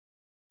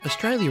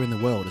Australia in the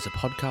World is a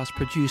podcast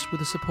produced with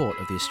the support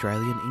of the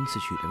Australian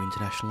Institute of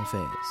International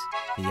Affairs.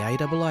 The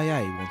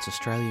AIIA wants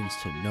Australians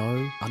to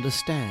know,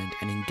 understand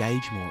and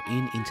engage more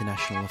in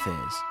international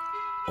affairs.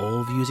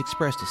 All views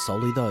expressed are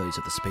solely those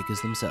of the speakers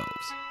themselves.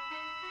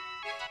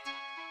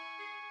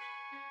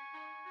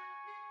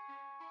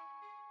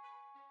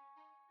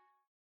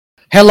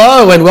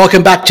 Hello and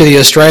welcome back to the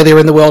Australia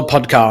in the World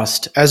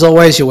podcast. As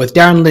always, you're with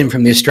Darren Lim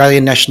from the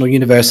Australian National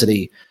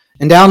University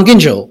and Alan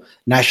Gyngell,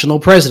 National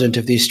President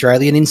of the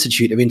Australian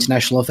Institute of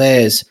International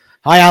Affairs.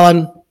 Hi,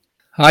 Alan.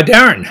 Hi,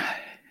 Darren.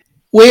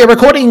 We're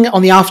recording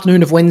on the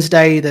afternoon of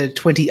Wednesday, the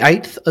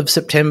 28th of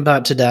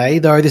September today,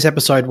 though this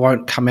episode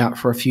won't come out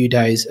for a few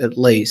days at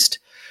least.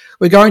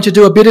 We're going to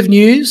do a bit of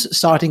news,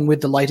 starting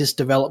with the latest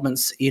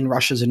developments in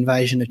Russia's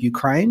invasion of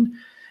Ukraine,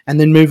 and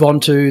then move on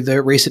to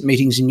the recent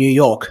meetings in New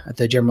York at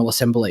the General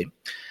Assembly.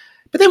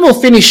 But then we'll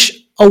finish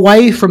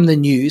away from the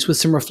news with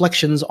some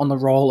reflections on the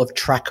role of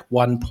Track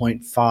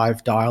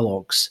 1.5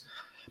 dialogues.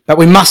 But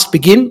we must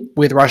begin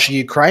with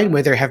Russia-Ukraine,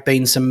 where there have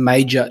been some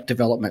major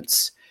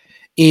developments.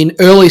 In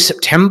early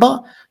September,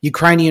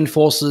 Ukrainian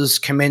forces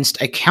commenced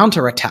a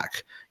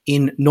counterattack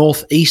in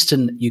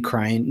northeastern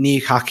Ukraine near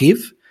Kharkiv,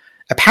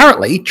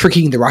 apparently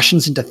tricking the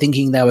Russians into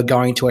thinking they were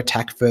going to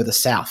attack further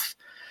south,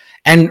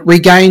 and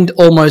regained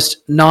almost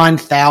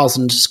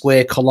 9,000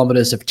 square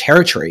kilometres of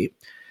territory,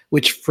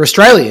 which for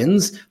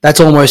Australians, that's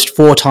almost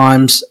 4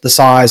 times the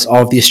size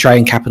of the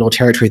Australian Capital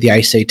Territory, the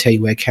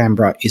ACT, where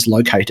Canberra is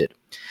located.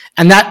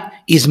 And that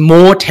is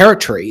more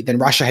territory than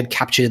Russia had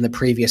captured in the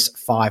previous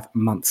 5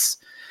 months.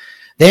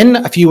 Then,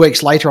 a few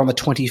weeks later, on the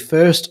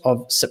 21st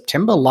of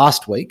September,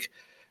 last week,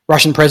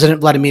 Russian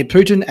President Vladimir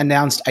Putin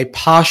announced a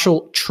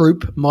partial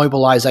troop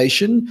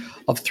mobilization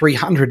of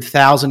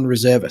 300,000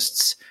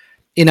 reservists.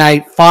 In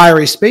a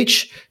fiery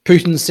speech,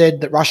 Putin said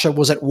that Russia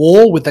was at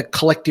war with the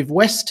collective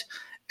West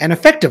and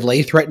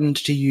effectively threatened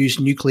to use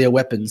nuclear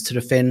weapons to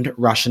defend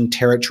Russian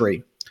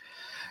territory.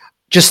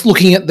 Just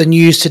looking at the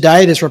news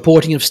today, there's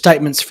reporting of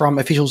statements from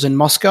officials in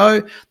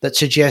Moscow that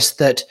suggest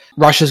that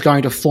Russia's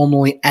going to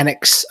formally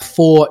annex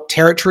 4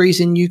 territories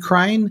in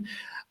Ukraine.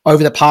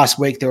 Over the past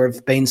week, there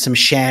have been some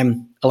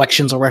sham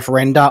elections or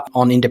referenda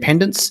on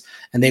independence,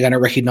 and they're going to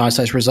recognise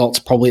those results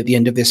probably at the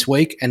end of this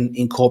week and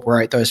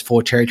incorporate those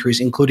 4 territories,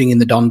 including in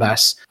the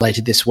Donbass,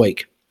 later this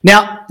week.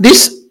 Now,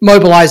 this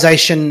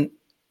mobilisation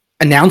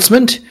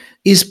announcement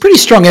is pretty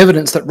strong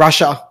evidence that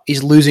Russia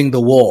is losing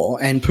the war,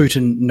 and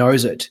Putin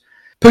knows it.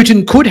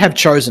 Putin could have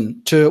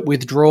chosen to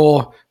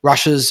withdraw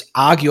Russia's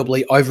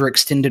arguably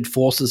overextended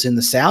forces in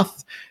the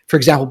south, for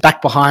example,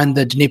 back behind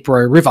the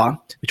Dnipro River,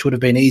 which would have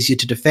been easier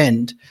to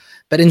defend.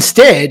 But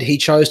instead, he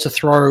chose to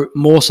throw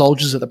more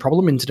soldiers at the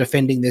problem into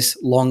defending this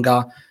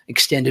longer,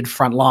 extended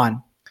front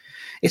line.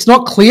 It's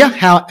not clear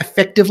how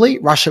effectively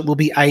Russia will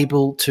be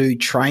able to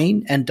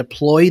train and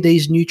deploy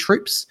these new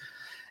troops.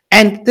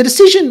 And the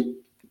decision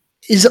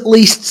is at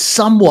least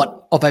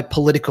somewhat of a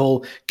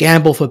political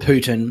gamble for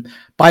Putin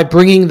by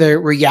bringing the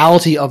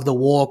reality of the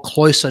war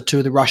closer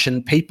to the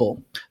Russian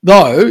people.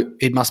 Though,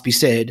 it must be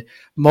said,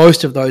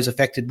 most of those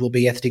affected will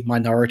be ethnic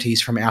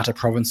minorities from outer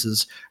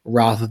provinces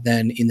rather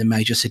than in the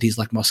major cities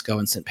like Moscow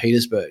and St.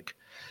 Petersburg.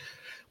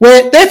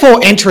 We're therefore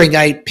entering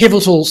a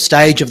pivotal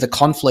stage of the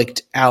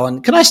conflict,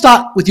 Alan. Can I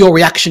start with your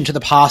reaction to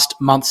the past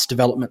month's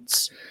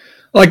developments?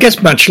 Well, I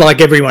guess much like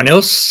everyone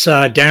else,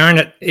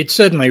 Darren, it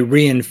certainly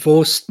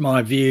reinforced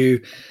my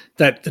view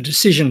that the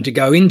decision to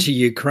go into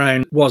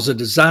Ukraine was a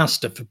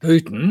disaster for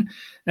Putin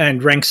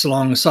and ranks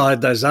alongside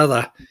those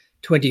other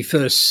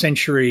 21st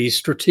century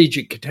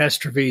strategic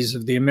catastrophes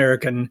of the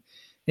American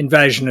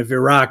invasion of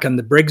Iraq and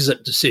the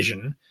Brexit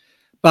decision.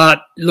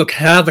 But look,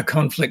 how the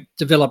conflict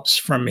develops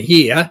from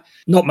here,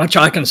 not much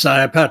I can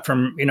say apart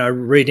from,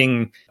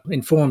 reading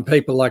informed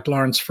people like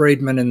Lawrence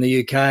Freedman in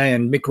the UK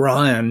and Mick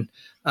Ryan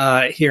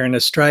here in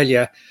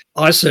Australia.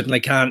 I certainly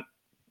can't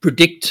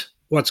predict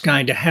what's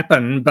going to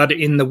happen, but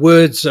in the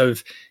words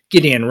of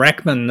Gideon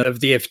Rachman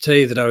of the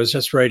FT that I was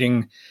just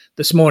reading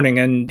this morning,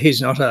 and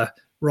he's not a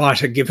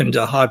writer given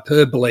to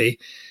hyperbole,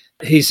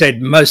 he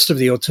said most of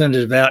the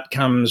alternative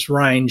outcomes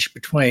range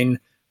between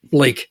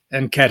bleak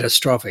and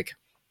catastrophic.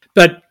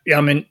 But,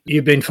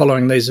 you've been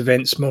following these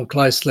events more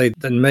closely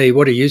than me.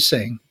 What are you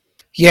seeing?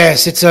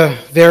 Yes, it's a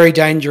very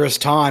dangerous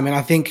time, and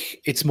I think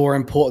it's more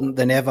important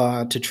than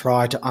ever to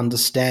try to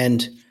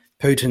understand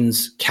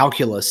Putin's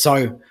calculus.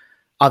 So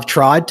I've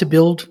tried to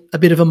build a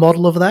bit of a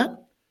model of that.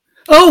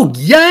 Oh,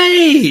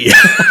 yay!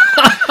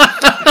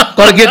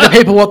 Got to give the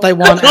people what they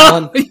want,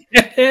 Alan.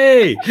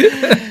 Yay!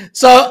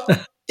 So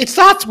it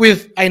starts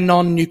with a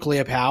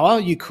non-nuclear power,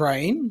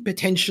 Ukraine,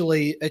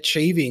 potentially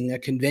achieving a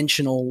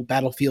conventional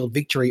battlefield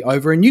victory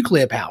over a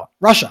nuclear power,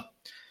 Russia.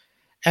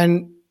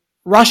 And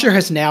Russia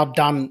has now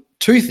done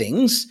 2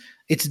 things.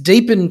 It's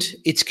deepened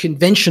its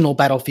conventional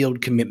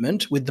battlefield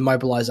commitment with the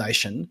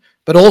mobilization,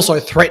 but also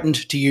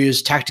threatened to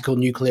use tactical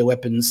nuclear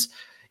weapons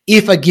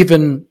if a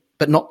given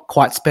but not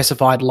quite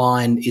specified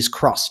line is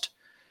crossed.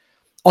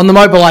 On the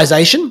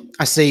mobilization,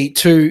 I see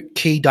 2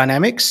 key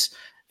dynamics.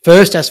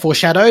 First, as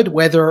foreshadowed,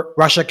 whether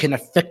Russia can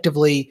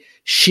effectively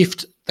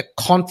shift the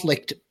a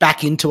conflict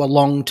back into a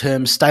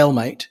long-term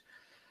stalemate,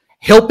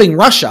 helping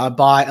Russia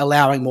by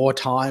allowing more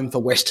time for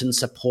Western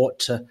support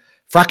to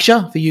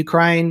fracture for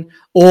Ukraine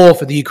or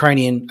for the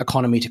Ukrainian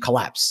economy to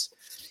collapse.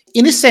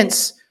 In this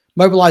sense,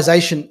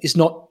 mobilization is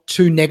not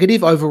too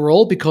negative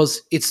overall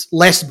because it's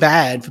less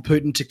bad for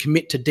Putin to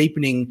commit to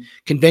deepening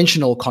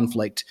conventional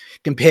conflict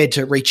compared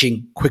to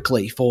reaching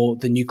quickly for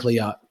the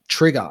nuclear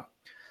trigger.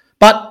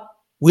 But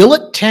will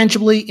it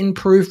tangibly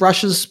improve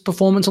Russia's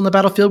performance on the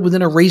battlefield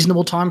within a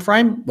reasonable time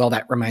frame? Well,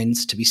 that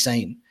remains to be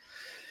seen.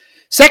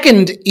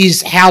 Second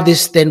is how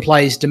this then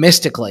plays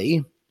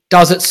domestically.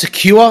 Does it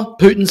secure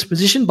Putin's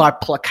position by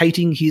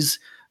placating his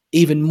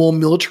even more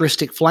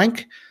militaristic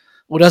flank?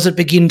 Or does it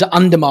begin to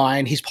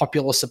undermine his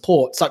popular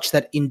support such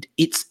that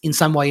it's in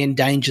some way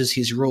endangers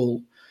his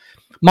rule?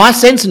 My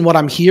sense and what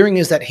I'm hearing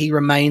is that he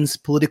remains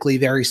politically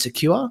very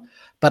secure,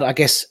 but I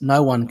guess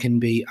no one can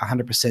be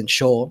 100%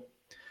 sure.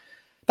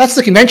 That's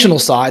the conventional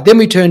side. Then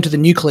we turn to the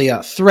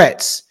nuclear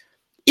threats.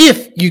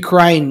 If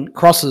Ukraine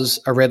crosses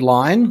a red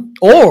line,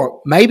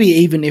 or maybe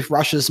even if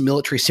Russia's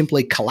military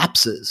simply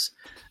collapses,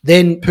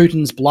 then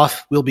Putin's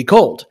bluff will be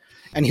called,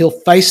 and he'll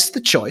face the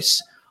choice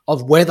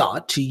of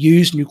whether to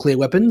use nuclear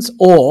weapons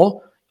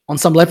or, on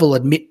some level,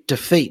 admit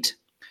defeat.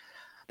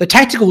 The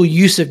tactical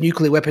use of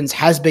nuclear weapons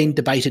has been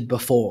debated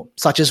before,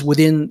 such as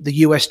within the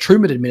US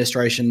Truman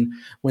administration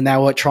when they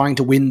were trying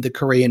to win the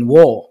Korean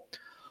War.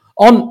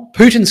 On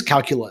Putin's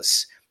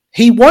calculus,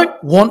 he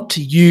won't want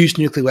to use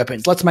nuclear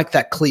weapons, let's make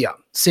that clear,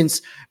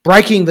 since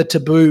breaking the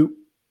taboo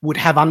would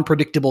have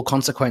unpredictable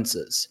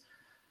consequences.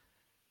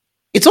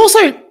 It's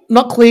also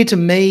not clear to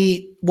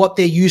me what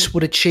their use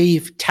would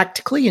achieve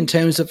tactically in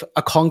terms of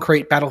a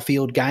concrete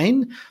battlefield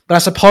gain, but I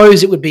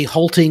suppose it would be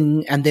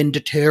halting and then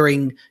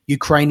deterring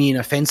Ukrainian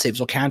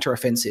offensives or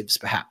counteroffensives,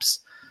 perhaps.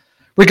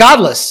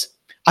 Regardless,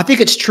 I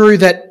think it's true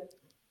that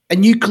a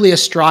nuclear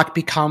strike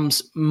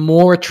becomes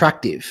more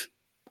attractive,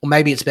 or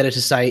maybe it's better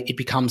to say it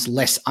becomes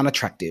less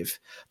unattractive,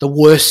 the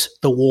worse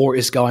the war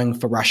is going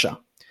for Russia.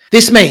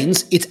 This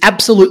means it's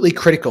absolutely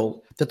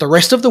critical that the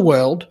rest of the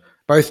world,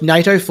 both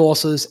NATO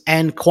forces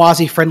and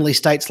quasi-friendly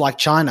states like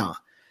China,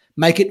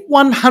 make it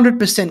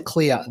 100%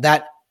 clear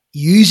that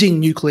using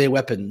nuclear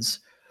weapons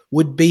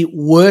would be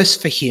worse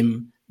for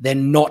him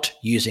than not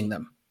using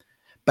them.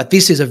 But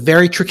this is a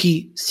very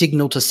tricky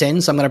signal to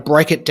send, so I'm going to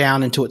break it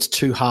down into its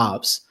two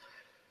halves.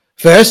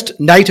 First,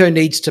 NATO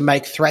needs to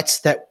make threats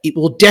that it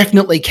will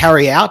definitely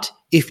carry out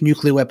if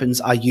nuclear weapons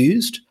are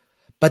used,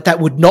 but that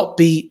would not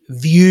be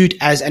viewed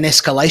as an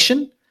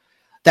escalation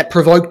that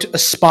provoked a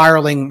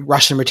spiraling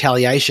Russian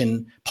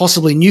retaliation,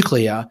 possibly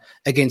nuclear,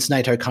 against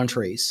NATO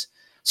countries.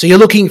 So you're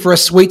looking for a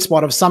sweet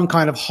spot of some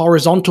kind of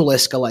horizontal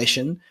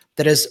escalation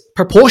that is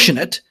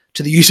proportionate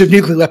to the use of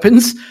nuclear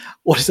weapons.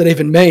 What does that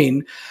even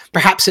mean?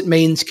 Perhaps it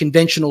means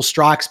conventional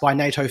strikes by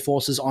NATO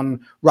forces on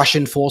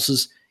Russian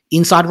forces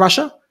inside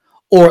Russia,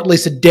 or at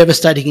least a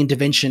devastating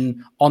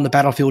intervention on the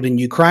battlefield in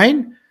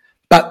Ukraine.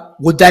 But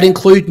would that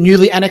include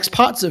newly annexed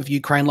parts of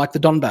Ukraine like the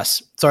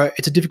Donbass? So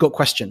it's a difficult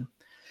question.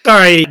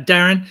 Sorry,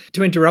 Darren,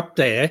 to interrupt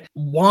there.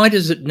 Why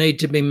does it need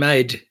to be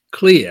made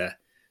clear?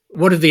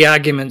 What are the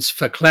arguments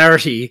for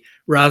clarity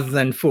rather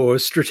than for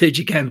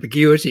strategic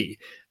ambiguity,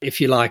 if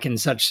you like, in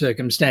such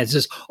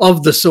circumstances,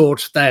 of the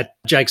sort that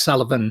Jake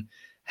Sullivan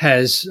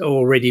has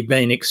already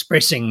been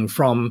expressing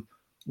from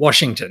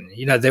Washington?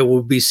 You know, there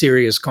will be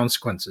serious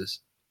consequences.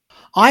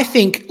 I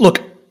think,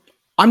 look,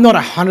 I'm not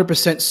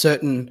 100%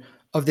 certain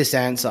of this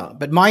answer,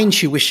 but my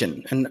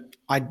intuition, and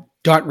I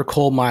don't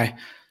recall my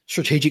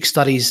strategic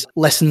studies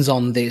lessons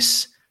on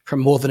this from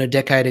more than a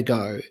decade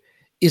ago,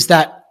 is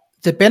that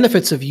the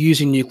benefits of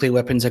using nuclear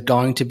weapons are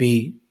going to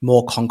be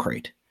more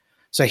concrete.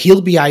 So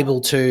he'll be able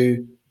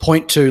to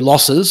point to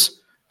losses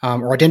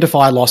or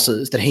identify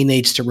losses that he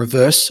needs to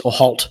reverse or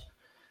halt,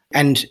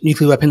 and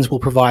nuclear weapons will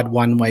provide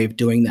one way of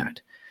doing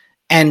that.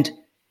 And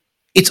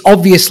it's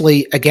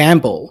obviously a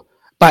gamble,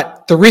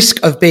 but the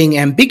risk of being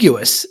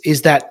ambiguous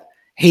is that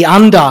he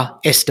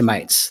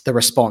underestimates the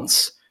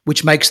response,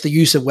 which makes the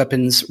use of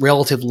weapons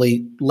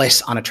relatively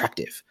less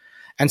unattractive.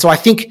 And so I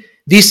think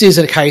this is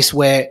a case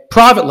where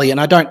privately,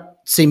 and I don't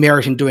see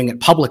merit in doing it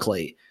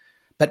publicly,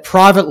 but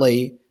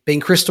privately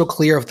being crystal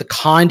clear of the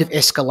kind of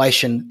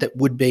escalation that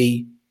would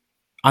be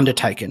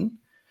undertaken,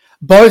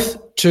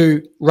 both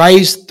to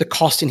raise the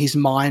cost in his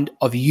mind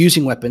of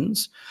using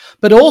weapons,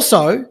 but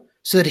also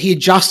so that he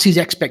adjusts his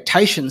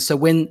expectations so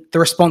when the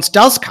response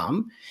does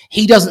come,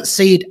 he doesn't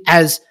see it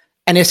as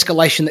an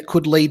escalation that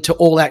could lead to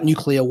all-out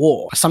nuclear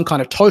war, some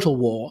kind of total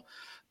war.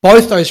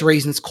 Both those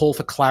reasons call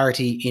for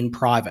clarity in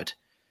private.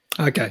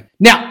 Okay.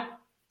 Now,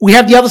 we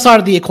have the other side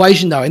of the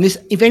equation, though, and this,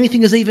 if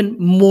anything, is even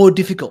more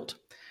difficult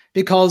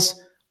because,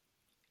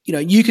 you know,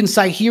 you can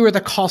say here are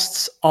the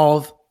costs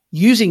of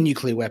using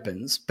nuclear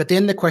weapons, but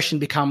then the question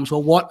becomes,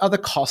 well, what are the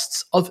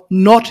costs of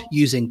not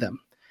using them?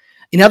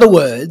 In other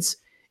words,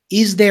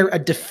 is there a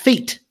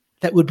defeat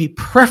that would be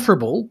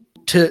preferable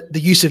to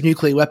the use of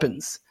nuclear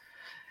weapons?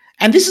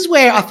 And this is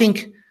where I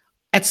think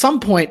at some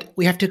point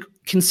we have to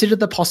consider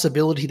the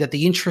possibility that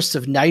the interests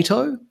of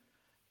NATO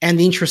and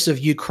the interests of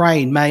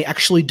Ukraine may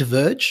actually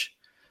diverge.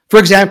 For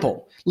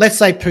example, let's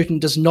say Putin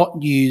does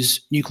not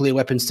use nuclear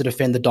weapons to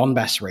defend the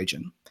Donbass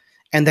region,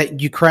 and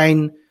that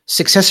Ukraine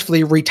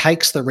successfully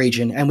retakes the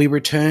region and we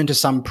return to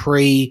some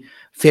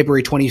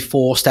pre-February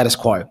 24 status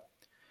quo.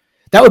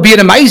 That would be an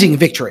amazing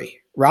victory,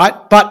 right?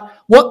 But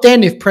what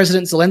then if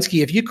President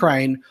Zelensky of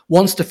Ukraine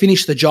wants to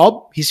finish the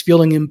job? He's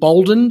feeling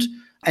emboldened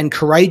and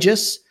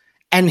courageous,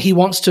 and he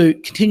wants to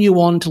continue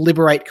on to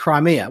liberate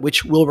Crimea,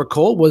 which we'll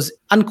recall was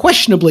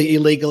unquestionably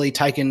illegally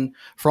taken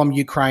from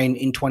Ukraine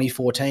in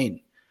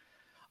 2014.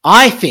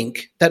 I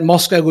think that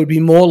Moscow would be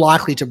more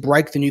likely to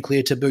break the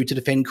nuclear taboo to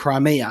defend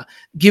Crimea,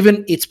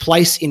 given its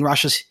place in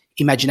Russia's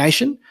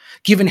imagination,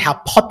 given how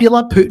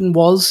popular Putin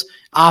was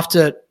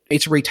after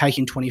its retake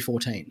in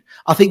 2014.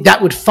 I think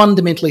that would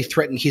fundamentally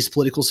threaten his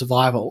political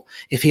survival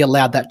if he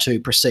allowed that to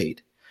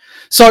proceed.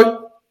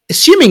 So,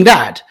 assuming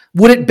that,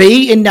 would it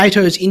be in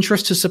NATO's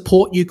interest to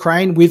support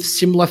Ukraine with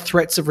similar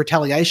threats of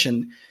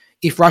retaliation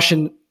if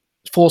Russian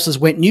forces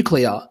went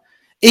nuclear,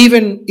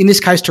 even in this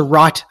case to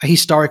right a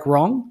historic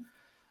wrong?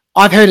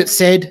 I've heard it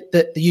said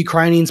that the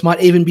Ukrainians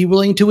might even be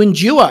willing to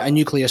endure a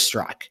nuclear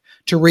strike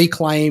to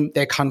reclaim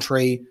their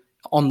country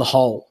on the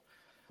whole.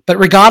 But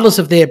regardless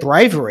of their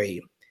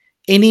bravery,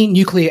 any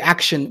nuclear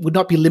action would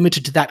not be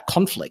limited to that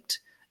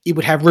conflict. It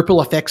would have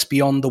ripple effects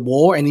beyond the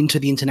war and into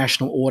the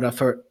international order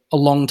for a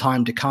long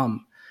time to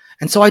come.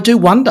 And so I do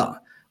wonder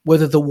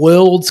whether the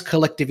world's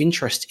collective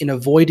interest in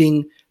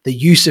avoiding the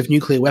use of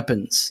nuclear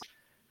weapons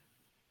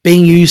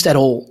being used at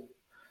all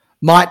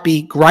might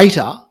be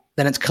greater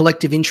than its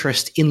collective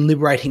interest in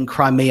liberating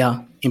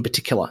Crimea in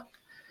particular.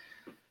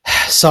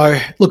 So,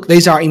 look,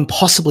 these are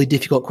impossibly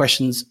difficult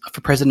questions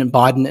for President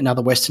Biden and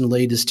other Western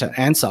leaders to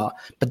answer,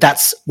 but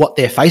that's what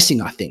they're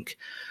facing, I think.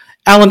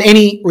 Alan,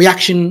 any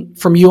reaction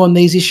from you on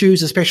these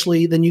issues,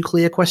 especially the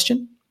nuclear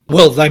question?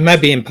 Well, they may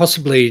be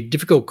impossibly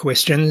difficult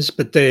questions,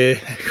 but they're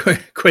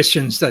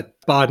questions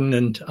that Biden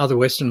and other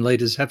Western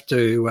leaders have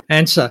to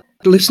answer.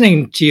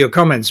 Listening to your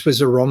comments was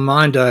a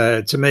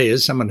reminder to me,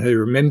 as someone who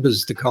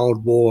remembers the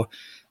Cold War,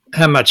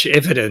 how much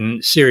effort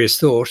and serious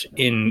thought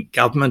in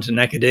government and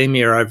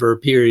academia over a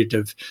period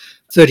of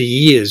 30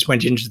 years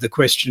went into the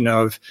question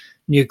of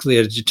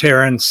nuclear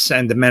deterrence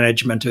and the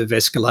management of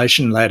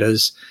escalation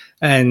ladders.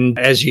 And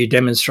as you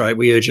demonstrate,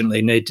 we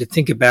urgently need to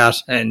think about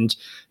and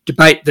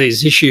debate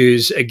these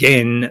issues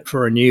again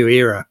for a new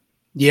era.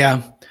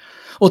 Yeah.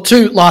 Well,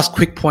 two last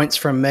quick points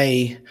from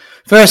me.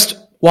 First,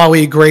 while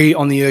we agree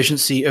on the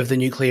urgency of the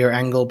nuclear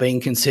angle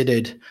being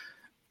considered,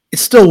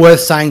 it's still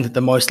worth saying that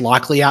the most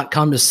likely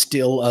outcome is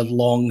still a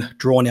long,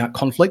 drawn-out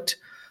conflict.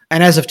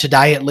 And as of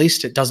today, at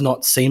least, it does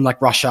not seem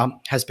like Russia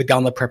has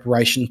begun the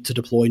preparation to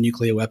deploy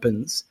nuclear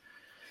weapons.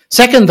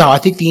 Second, though, I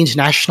think the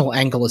international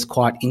angle is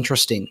quite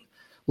interesting.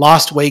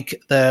 Last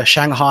week, the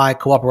Shanghai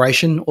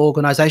Cooperation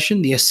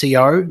Organization, the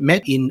SCO,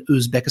 met in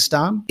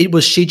Uzbekistan. It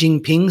was Xi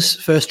Jinping's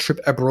first trip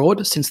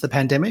abroad since the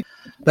pandemic,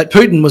 but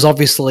Putin was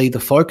obviously the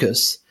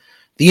focus.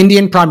 The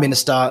Indian Prime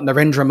Minister,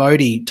 Narendra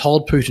Modi,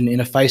 told Putin in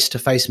a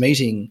face-to-face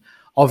meeting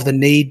of the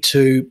need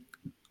to,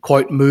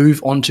 quote,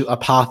 move onto a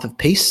path of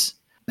peace,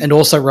 and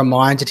also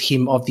reminded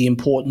him of the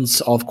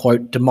importance of,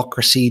 quote,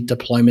 democracy,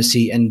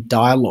 diplomacy, and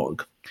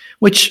dialogue,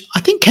 which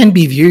I think can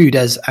be viewed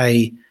as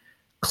a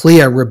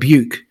clear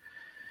rebuke.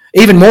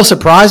 Even more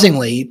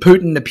surprisingly,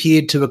 Putin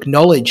appeared to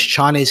acknowledge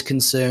Chinese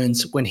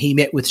concerns when he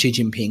met with Xi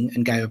Jinping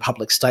and gave a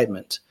public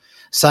statement,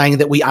 saying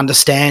that we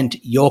understand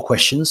your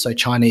questions, so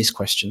Chinese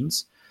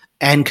questions,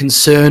 and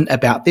concern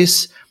about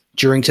this.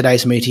 During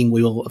today's meeting,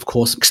 we will, of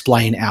course,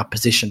 explain our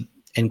position,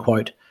 end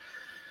quote.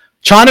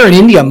 China and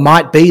India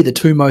might be the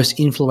two most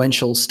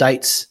influential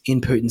states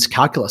in Putin's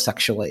calculus,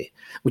 actually,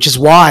 which is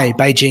why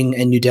Beijing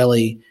and New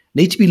Delhi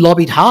need to be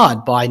lobbied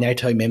hard by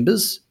NATO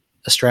members,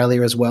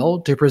 Australia as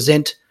well, to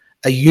present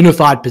a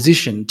unified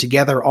position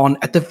together on,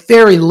 at the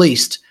very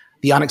least,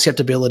 the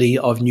unacceptability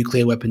of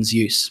nuclear weapons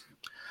use.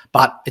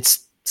 But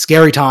it's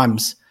scary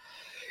times.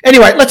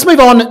 Anyway, let's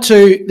move on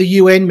to the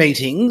UN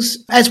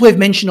meetings. As we've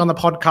mentioned on the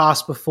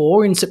podcast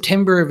before, in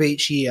September of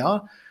each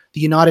year,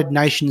 the United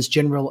Nations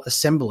General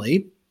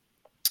Assembly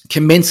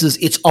commences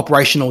its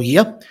operational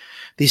year.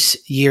 This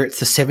year,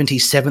 it's the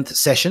 77th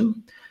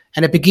session,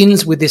 and it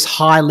begins with this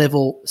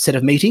high-level set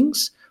of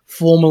meetings,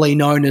 formerly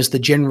known as the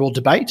General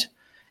Debate,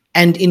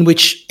 and in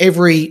which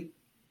every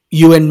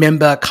UN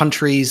member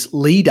country's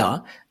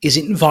leader is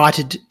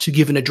invited to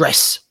give an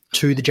address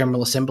to the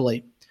General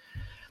Assembly.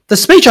 The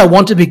speech I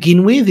want to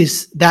begin with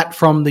is that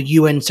from the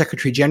UN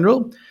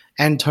Secretary-General,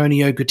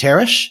 Antonio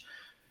Guterres,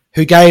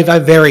 who gave a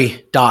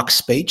very dark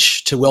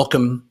speech to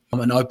welcome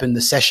and open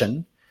the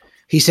session.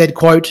 He said,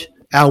 quote,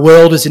 "Our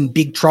world is in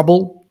big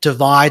trouble,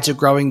 divides are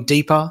growing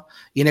deeper,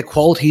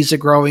 inequalities are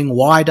growing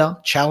wider,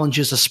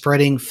 challenges are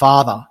spreading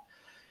farther."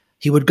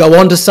 He would go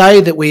on to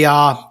say that we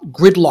are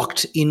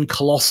gridlocked in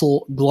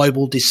colossal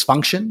global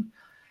dysfunction.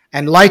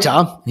 And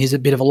later, here's a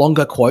bit of a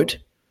longer quote,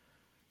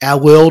 "Our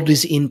world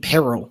is in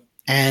peril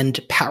and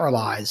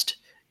paralysed.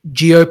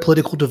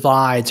 Geopolitical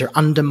divides are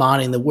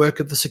undermining the work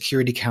of the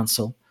Security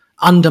Council,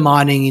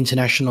 undermining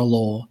international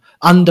law,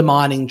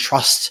 undermining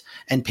trust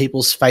and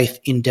people's faith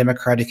in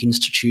democratic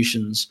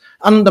institutions,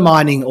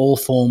 undermining all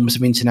forms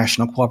of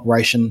international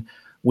cooperation.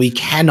 We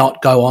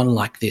cannot go on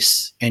like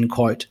this, end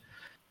quote.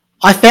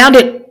 I found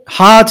it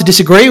hard to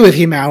disagree with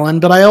him, Alan,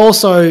 but I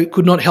also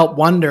could not help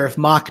wonder if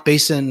Mark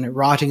Beeson,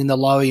 writing in the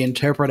Lowy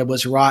Interpreter,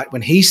 was right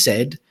when he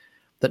said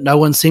that no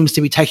one seems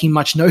to be taking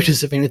much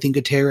notice of anything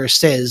Guterres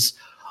says,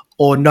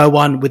 or no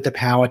one with the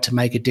power to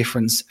make a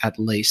difference at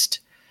least.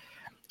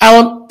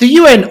 Alan, the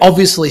UN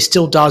obviously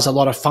still does a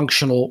lot of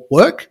functional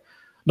work,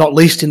 not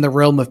least in the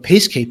realm of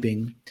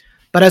peacekeeping,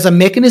 but as a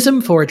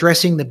mechanism for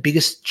addressing the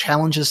biggest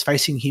challenges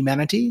facing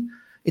humanity,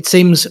 it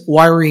seems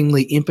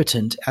worryingly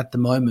impotent at the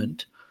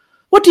moment.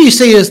 What do you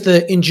see as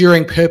the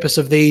enduring purpose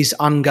of these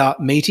UNGA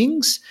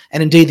meetings,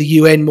 and indeed the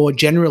UN more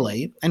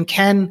generally, and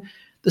can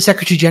the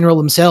Secretary-General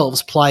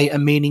themselves play a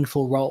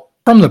meaningful role?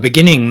 From the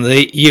beginning,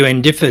 the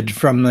UN differed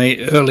from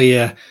the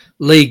earlier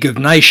League of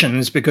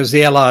Nations because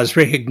the Allies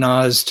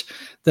recognised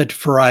that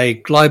for a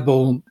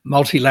global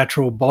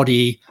multilateral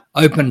body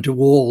open to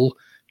all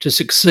to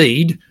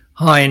succeed,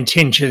 high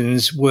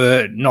intentions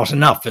were not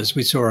enough, as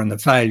we saw in the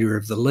failure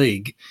of the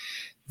League.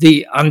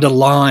 The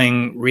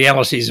underlying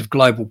realities of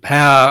global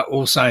power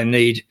also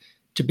need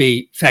to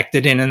be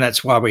factored in, and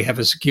that's why we have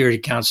a Security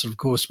Council, of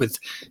course, with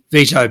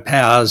veto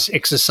powers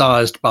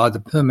exercised by the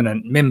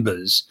permanent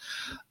members.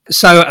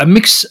 So a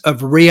mix of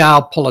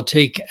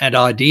realpolitik and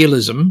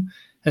idealism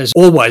has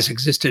always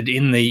existed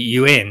in the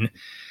UN.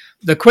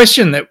 The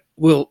question that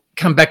we'll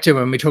come back to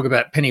when we talk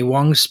about Penny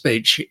Wong's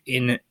speech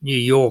in New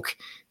York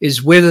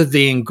is whether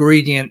the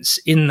ingredients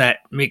in that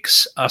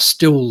mix are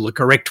still the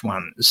correct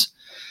ones.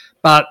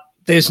 But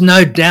there's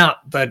no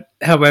doubt that,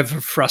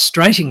 however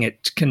frustrating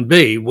it can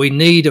be, we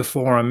need a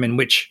forum in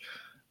which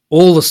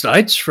all the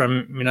states,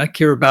 from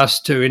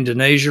Kiribati to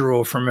Indonesia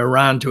or from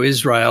Iran to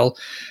Israel,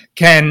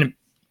 can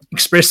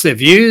express their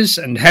views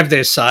and have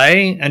their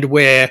say, and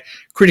where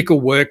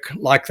critical work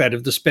like that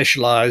of the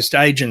specialised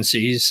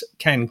agencies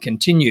can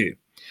continue.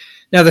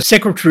 Now, the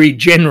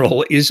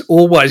Secretary-General is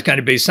always going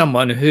to be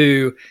someone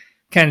who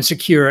can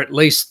secure at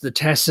least the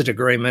tacit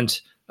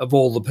agreement of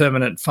all the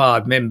permanent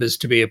 5 members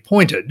to be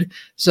appointed,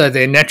 so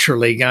they're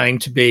naturally going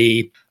to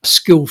be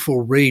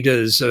skillful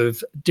readers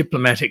of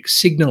diplomatic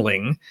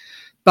signalling,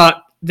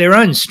 but their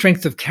own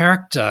strength of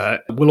character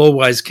will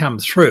always come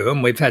through,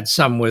 and we've had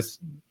some with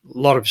a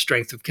lot of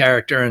strength of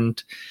character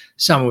and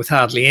some with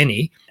hardly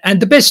any, and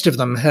the best of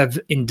them have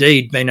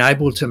indeed been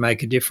able to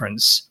make a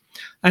difference.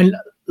 And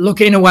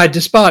look, in a way,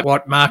 despite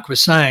what Mark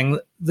was saying,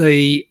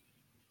 the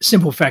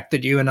simple fact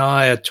that you and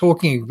I are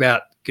talking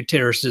about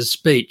Guterres'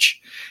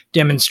 speech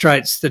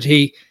demonstrates that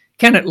he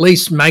can at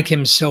least make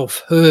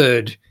himself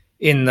heard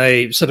in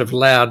the sort of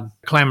loud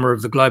clamour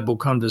of the global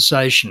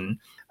conversation.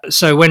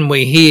 So when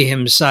we hear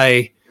him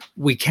say,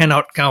 we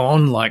cannot go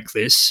on like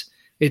this,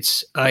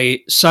 it's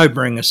a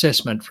sobering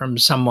assessment from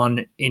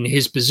someone in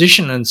his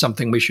position and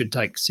something we should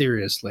take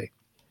seriously.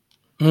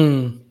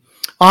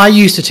 I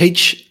used to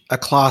teach a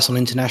class on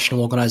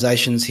international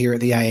organisations here at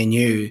the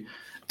ANU,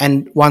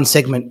 and one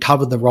segment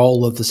covered the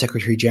role of the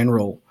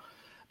Secretary-General.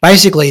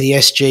 Basically, the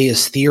SG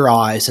is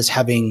theorised as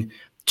having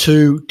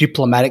 2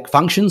 diplomatic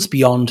functions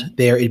beyond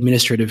their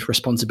administrative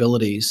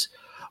responsibilities.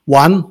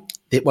 One,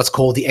 what's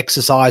called the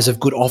exercise of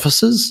good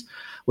offices,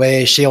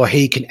 where she or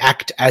he can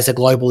act as a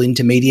global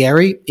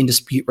intermediary in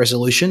dispute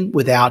resolution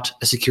without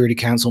a Security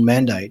Council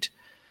mandate.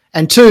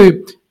 And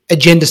 2,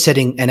 agenda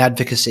setting and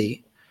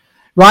advocacy.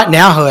 Right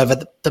now,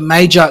 however, the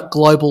major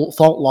global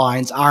fault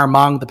lines are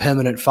among the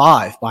permanent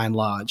 5, by and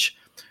large,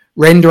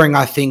 rendering,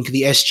 I think,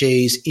 the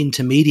SG's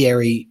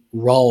intermediary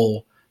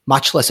role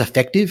much less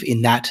effective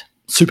in that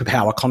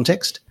superpower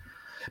context.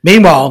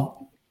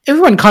 Meanwhile,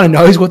 everyone kind of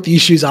knows what the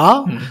issues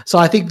are, so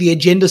I think the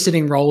agenda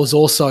setting role is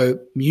also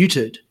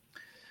muted.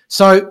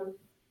 So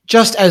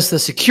just as the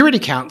Security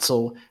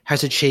Council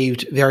has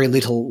achieved very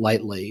little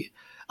lately,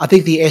 I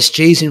think the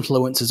SG's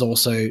influence is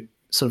also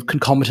sort of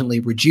concomitantly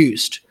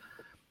reduced.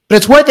 But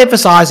it's worth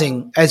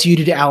emphasising, as you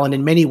did, Alan,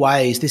 in many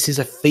ways, this is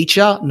a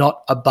feature,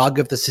 not a bug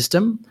of the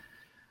system.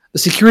 The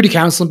Security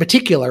Council in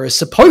particular is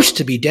supposed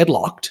to be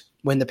deadlocked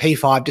when the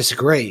P5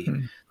 disagree.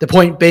 The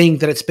point being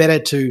that it's better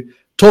to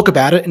talk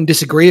about it and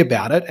disagree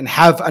about it and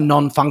have a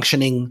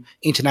non-functioning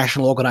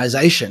international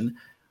organisation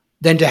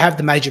than to have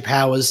the major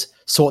powers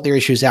sort their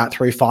issues out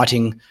through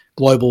fighting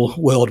global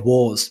world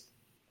wars.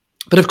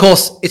 But of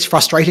course, it's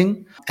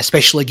frustrating,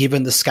 especially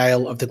given the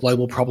scale of the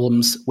global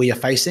problems we are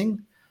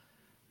facing.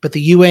 But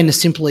the UN is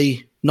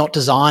simply not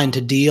designed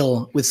to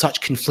deal with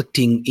such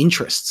conflicting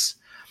interests.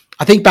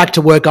 I think back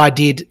to work I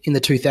did in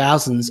the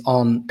 2000s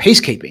on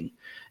peacekeeping,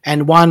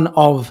 and one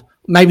of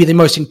maybe the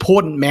most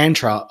important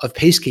mantra of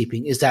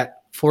peacekeeping is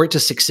that for it to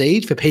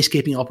succeed, for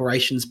peacekeeping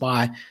operations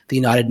by the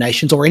United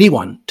Nations or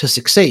anyone to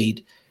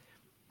succeed,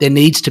 there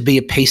needs to be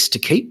a peace to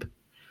keep.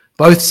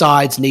 Both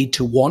sides need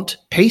to want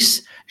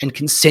peace and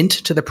consent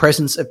to the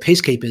presence of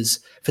peacekeepers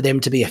for them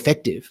to be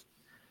effective.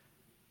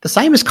 The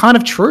same is kind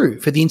of true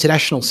for the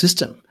international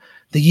system.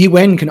 The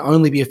UN can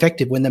only be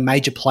effective when the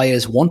major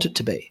players want it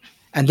to be.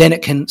 and then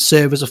it can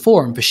serve as a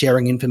forum for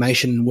sharing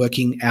information and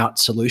working out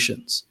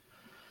solutions.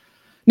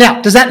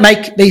 Now, does that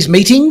make these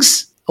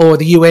meetings or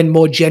the UN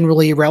more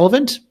generally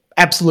irrelevant?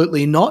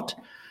 Absolutely not.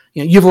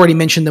 You've already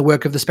mentioned the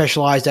work of the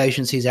specialised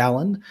agencies,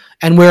 Alan,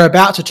 and we're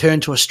about to turn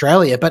to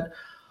Australia. But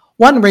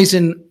one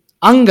reason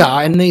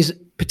UNGA and these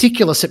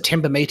particular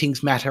September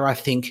meetings matter, I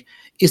think,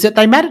 is that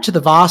they matter to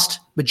the vast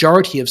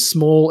majority of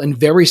small and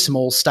very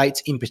small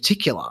states in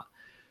particular,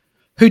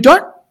 who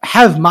don't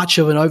have much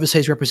of an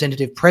overseas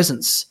representative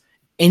presence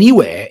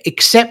anywhere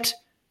except,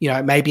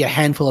 maybe a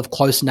handful of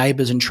close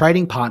neighbours and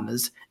trading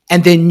partners,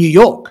 and then New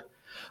York.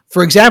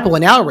 For example,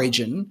 in our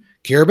region,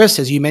 Kiribati,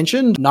 as you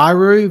mentioned,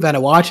 Nauru,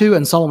 Vanuatu,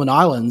 and Solomon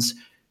Islands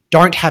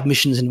don't have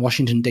missions in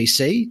Washington,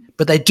 D.C.,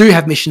 but they do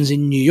have missions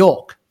in New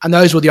York, and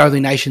those were the only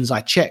nations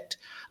I checked.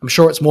 I'm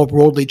sure it's more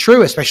broadly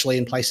true, especially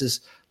in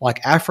places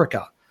like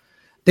Africa.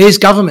 These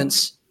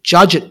governments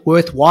judge it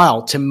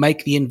worthwhile to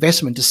make the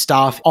investment to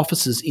staff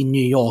offices in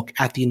New York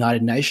at the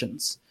United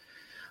Nations.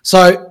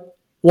 So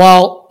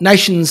while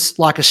nations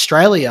like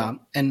Australia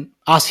and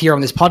us here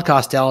on this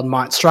podcast, Alan,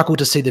 might struggle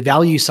to see the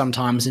value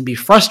sometimes and be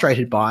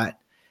frustrated by it,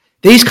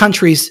 these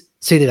countries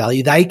see the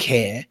value, they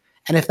care,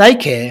 and if they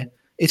care,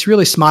 it's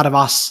really smart of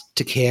us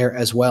to care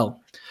as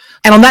well.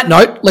 And on that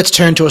note, let's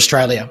turn to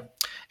Australia.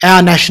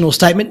 Our national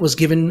statement was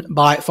given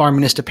by Foreign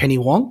Minister Penny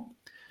Wong,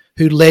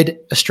 who led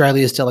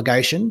Australia's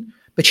delegation,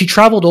 but she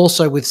travelled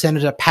also with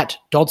Senator Pat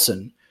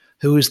Dodson,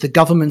 who is the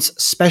government's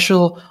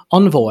special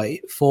envoy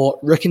for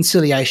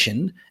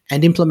reconciliation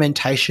and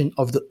implementation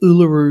of the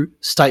Uluru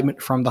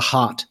Statement from the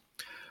Heart,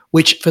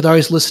 which, for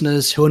those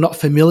listeners who are not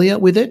familiar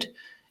with it,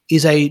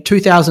 is a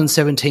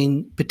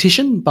 2017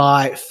 petition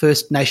by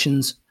First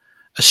Nations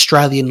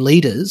Australian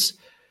leaders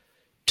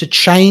to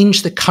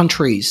change the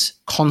country's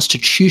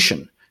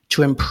constitution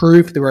to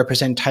improve the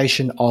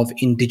representation of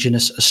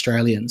Indigenous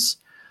Australians.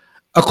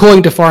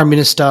 According to Foreign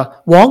Minister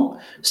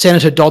Wong,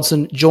 Senator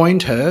Dodson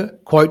joined her,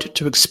 quote,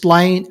 to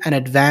explain and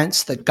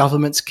advance the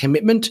government's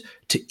commitment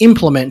to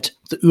implement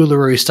the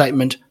Uluru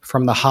Statement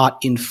from the Heart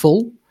in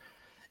full,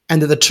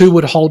 and that the two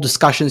would hold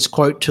discussions,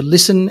 quote, to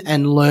listen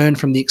and learn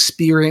from the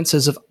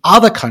experiences of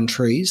other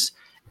countries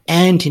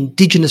and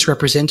Indigenous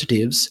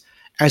representatives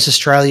as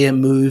Australia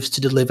moves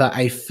to deliver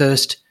a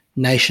First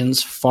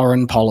Nations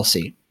foreign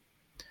policy.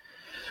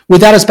 With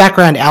that as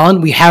background,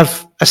 Alan, we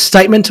have a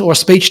statement or a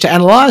speech to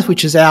analyse,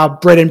 which is our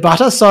bread and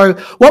butter. So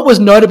what was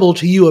notable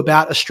to you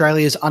about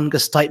Australia's UNGA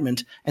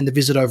statement and the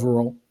visit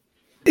overall?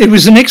 It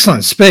was an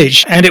excellent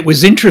speech, and it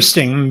was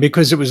interesting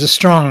because it was a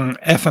strong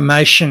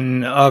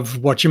affirmation of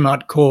what you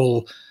might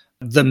call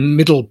the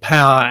middle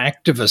power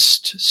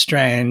activist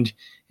strand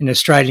in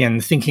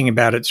Australian thinking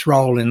about its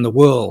role in the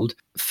world.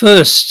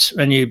 First,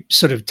 and you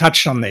sort of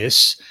touched on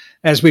this,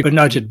 as we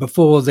noted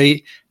before,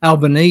 the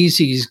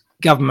Albanese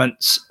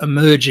government's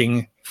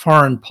emerging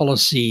foreign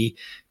policy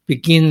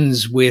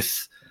begins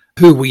with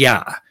who we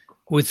are,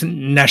 with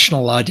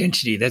national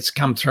identity. That's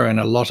come through in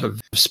a lot of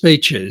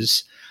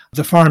speeches.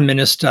 The Foreign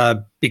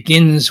Minister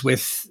begins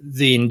with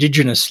the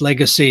Indigenous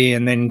legacy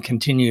and then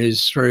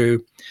continues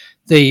through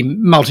the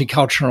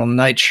multicultural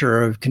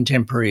nature of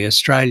contemporary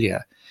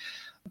Australia.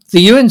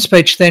 The UN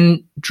speech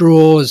then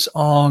draws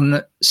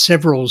on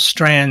several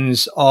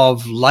strands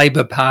of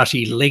Labor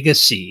Party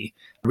legacy,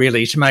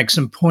 really, to make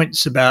some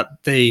points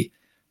about the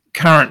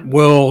current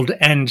world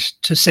and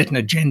to set an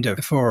agenda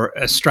for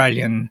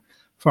Australian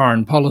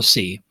foreign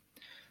policy.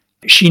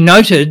 She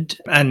noted,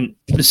 and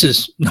this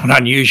is not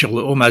unusual,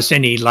 almost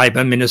any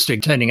Labor minister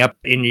turning up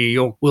in New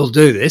York will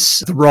do this,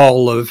 the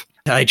role of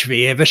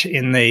H.V. Evatt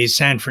in the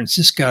San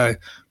Francisco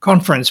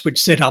conference,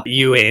 which set up the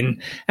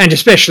UN, and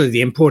especially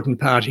the important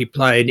part he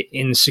played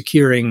in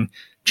securing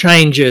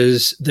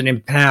changes that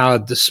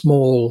empowered the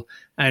small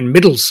and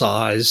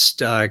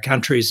middle-sized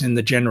countries in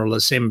the General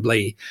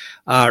Assembly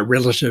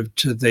relative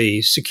to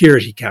the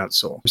Security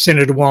Council.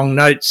 Senator Wong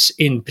notes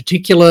in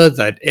particular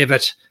that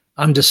Evatt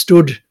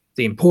understood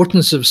the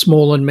importance of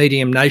small and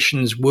medium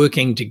nations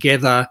working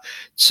together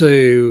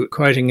to,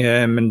 quoting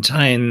her,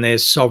 maintain their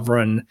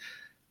sovereign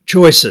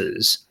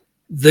choices.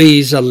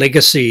 These are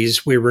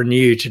legacies we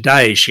renew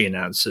today, she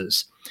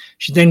announces.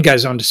 She then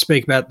goes on to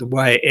speak about the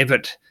way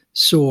Evatt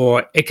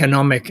saw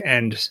economic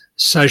and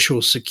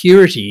social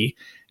security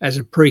as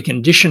a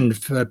precondition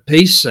for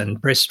peace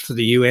and pressed for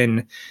the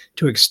UN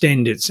to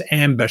extend its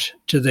ambit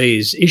to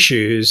these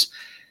issues.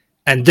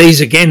 And these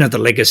again are the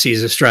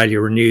legacies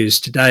Australia renews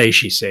today,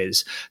 she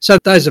says. So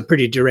those are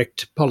pretty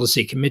direct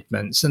policy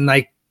commitments, and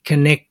they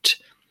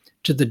connect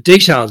to the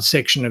detailed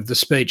section of the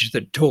speech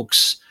that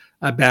talks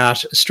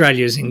about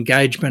Australia's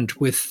engagement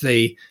with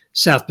the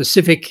South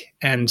Pacific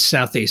and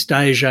Southeast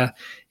Asia,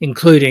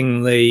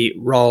 including the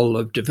role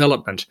of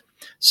development.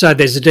 So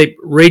there's a deep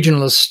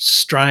regionalist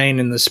strain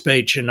in the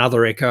speech,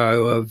 another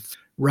echo of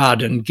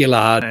Rudd and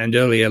Gillard and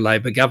earlier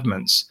Labor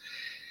governments.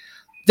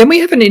 Then we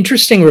have an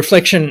interesting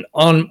reflection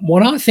on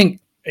what I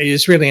think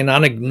is really an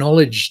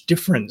unacknowledged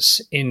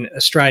difference in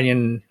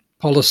Australian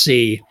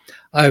policy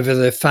over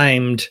the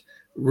famed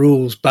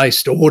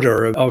rules-based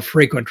order of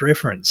frequent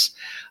reference.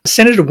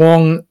 Senator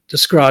Wong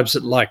describes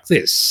it like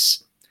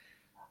this.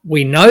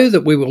 We know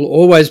that we will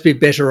always be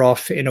better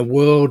off in a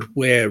world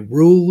where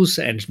rules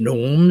and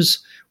norms,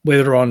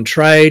 whether on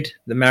trade,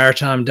 the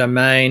maritime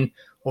domain,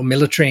 or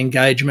military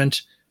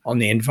engagement, on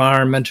the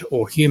environment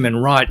or human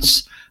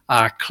rights,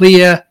 are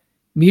clear,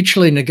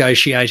 mutually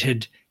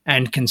negotiated,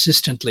 and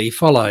consistently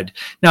followed.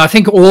 Now, I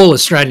think all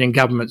Australian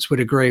governments would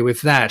agree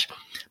with that,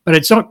 but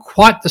it's not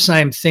quite the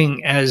same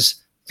thing as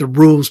the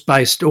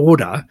rules-based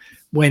order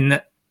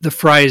when the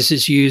phrase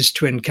is used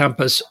to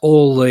encompass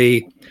all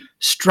the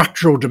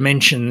structural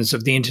dimensions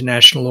of the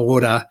international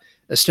order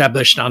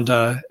established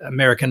under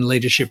American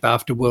leadership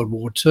after World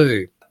War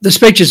II. The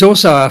speech is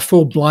also a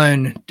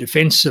full-blown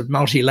defence of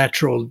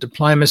multilateral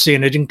diplomacy,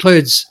 and it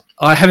includes,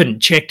 I haven't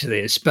checked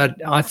this, but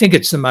I think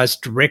it's the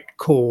most direct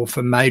call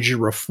for major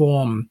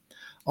reform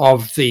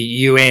of the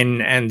UN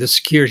and the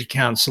Security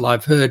Council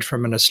I've heard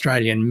from an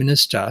Australian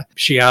minister.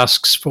 She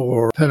asks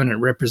for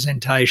permanent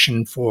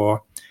representation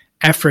for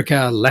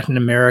Africa, Latin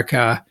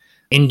America,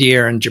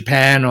 India and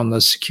Japan on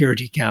the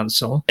Security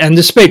Council. And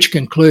the speech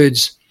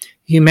concludes,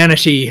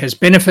 humanity has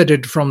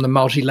benefited from the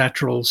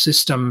multilateral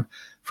system,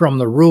 from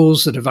the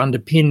rules that have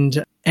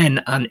underpinned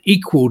an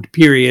unequalled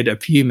period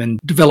of human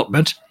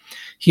development.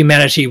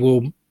 Humanity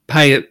will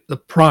pay the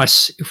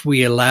price if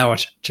we allow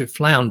it to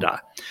flounder.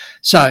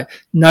 So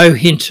no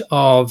hint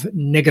of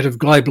negative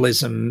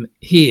globalism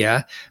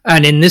here.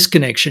 And in this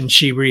connection,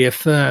 she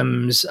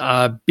reaffirms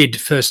a bid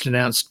first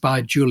announced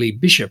by Julie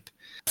Bishop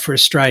for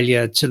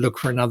Australia to look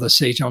for another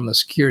seat on the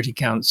Security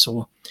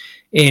Council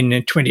in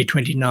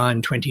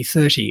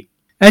 2029-2030.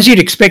 As you'd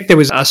expect, there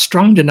was a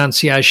strong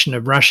denunciation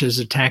of Russia's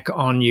attack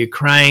on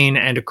Ukraine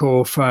and a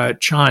call for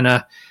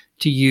China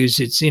to use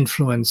its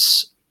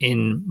influence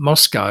in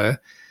Moscow.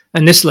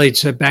 And this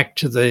leads her back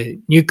to the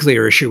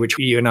nuclear issue, which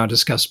you and I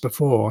discussed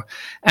before,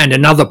 and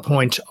another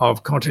point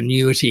of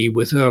continuity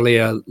with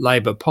earlier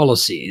Labor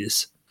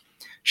policies.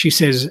 She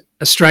says,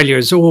 Australia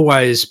has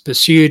always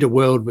pursued a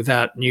world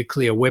without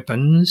nuclear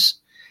weapons,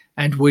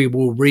 and we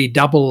will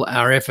redouble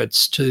our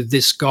efforts to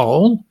this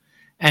goal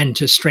and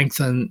to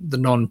strengthen the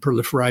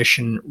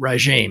non-proliferation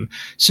regime.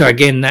 So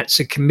again, that's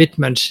a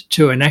commitment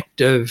to an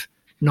active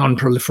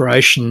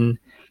non-proliferation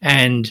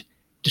and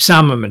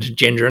disarmament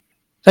agenda.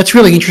 That's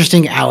really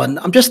interesting, Alan.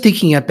 I'm just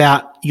thinking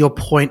about your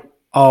point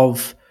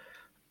of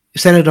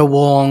Senator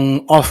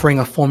Wong offering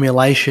a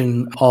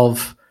formulation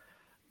of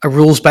a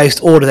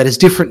rules-based order that is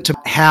different to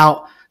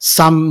how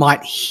some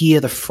might hear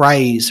the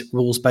phrase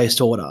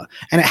rules-based order.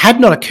 And it had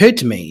not occurred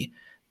to me,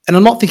 and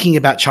I'm not thinking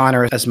about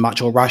China as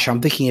much or Russia,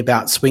 I'm thinking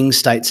about swing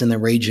states in the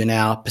region,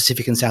 our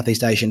Pacific and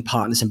Southeast Asian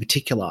partners in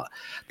particular,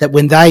 that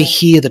when they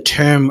hear the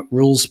term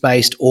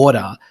rules-based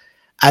order,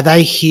 are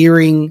they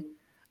hearing,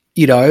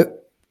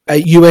 a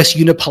US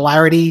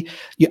unipolarity,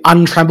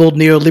 untrammeled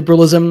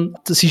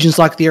neoliberalism, decisions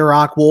like the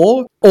Iraq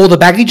War, all the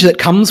baggage that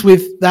comes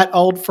with that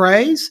old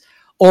phrase?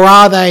 Or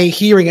are they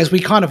hearing, as we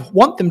kind of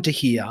want them to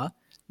hear,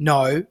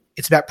 no,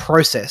 it's about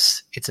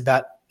process, it's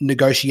about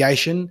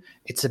negotiation,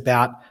 it's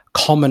about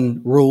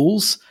common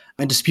rules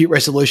and dispute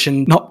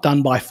resolution not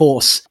done by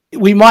force?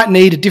 We might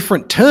need a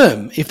different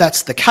term if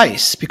that's the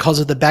case because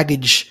of the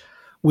baggage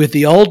with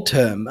the old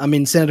term. I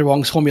mean, Senator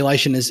Wong's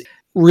formulation is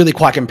really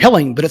quite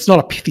compelling, but it's not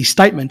a pithy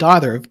statement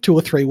either of 2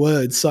 or 3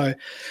 words. So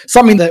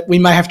something that we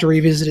may have to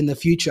revisit in the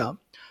future.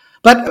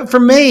 But for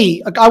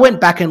me, I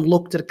went back and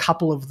looked at a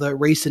couple of the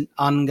recent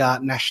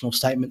UNGA national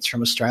statements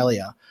from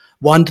Australia.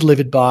 One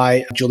delivered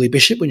by Julie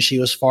Bishop when she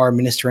was Foreign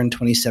Minister in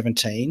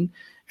 2017,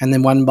 and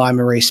then one by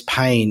Marise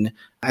Payne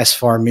as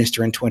Foreign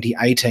Minister in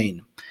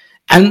 2018.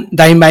 And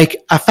they make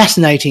a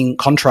fascinating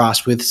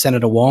contrast with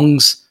Senator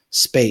Wong's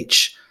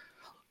speech.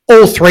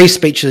 All 3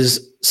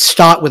 speeches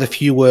start with a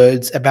few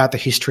words about the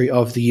history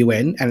of the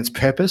UN and its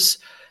purpose,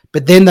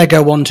 but then they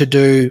go on to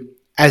do,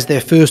 as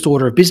their first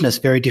order of business,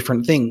 very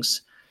different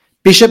things.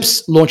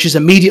 Bishop's launches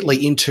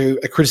immediately into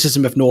a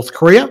criticism of North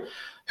Korea,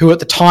 who at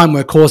the time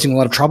were causing a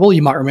lot of trouble.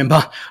 You might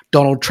remember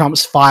Donald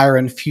Trump's fire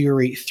and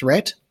fury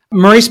threat.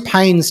 Marise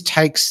Payne's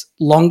takes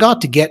longer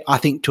to get, I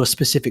think, to a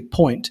specific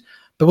point,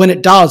 but when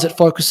it does, it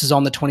focuses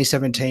on the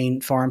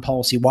 2017 Foreign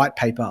Policy White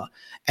Paper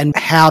and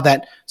how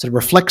that sort of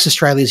reflects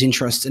Australia's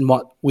interests and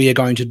what we are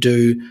going to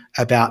do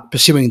about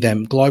pursuing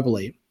them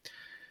globally.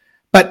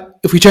 But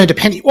if we turn to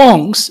Penny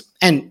Wong's,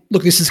 and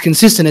look, this is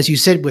consistent, as you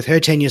said, with her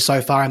tenure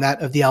so far and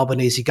that of the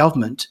Albanese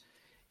government,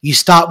 you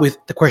start with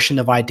the question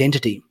of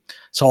identity.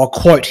 So I'll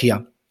quote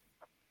here.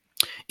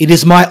 "It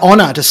is my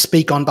honour to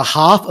speak on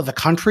behalf of a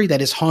country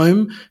that is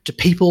home to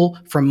people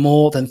from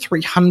more than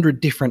 300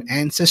 different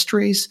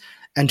ancestries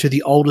and to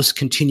the oldest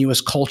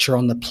continuous culture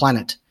on the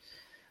planet.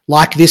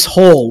 Like this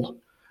hall,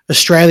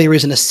 Australia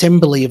is an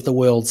assembly of the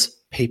world's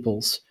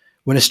peoples.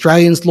 When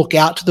Australians look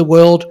out to the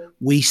world,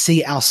 we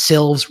see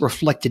ourselves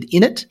reflected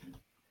in it.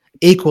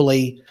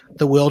 Equally,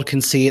 the world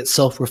can see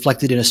itself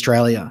reflected in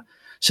Australia."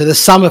 So there's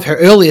some of her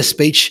earlier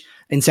speech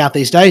in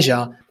Southeast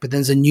Asia, but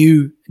there's a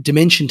new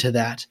dimension to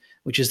that,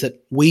 which is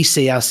that we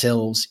see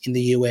ourselves in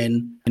the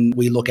UN and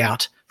we look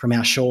out from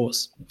our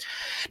shores.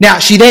 Now,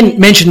 she then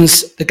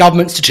mentions the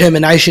government's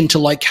determination to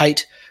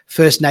locate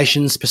First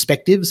Nations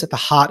perspectives at the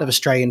heart of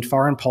Australian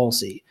foreign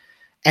policy.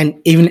 and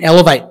even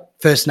elevate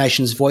First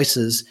Nations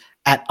voices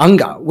at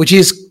UNGA, which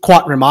is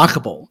quite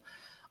remarkable.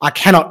 I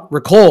cannot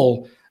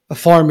recall a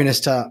foreign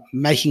minister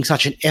making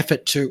such an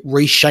effort to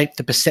reshape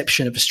the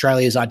perception of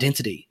Australia's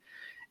identity.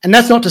 And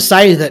that's not to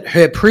say that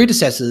her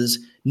predecessors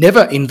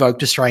never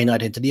invoked Australian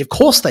identity. Of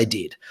course they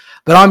did.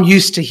 But I'm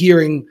used to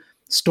hearing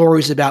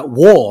stories about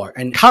war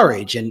and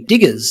courage and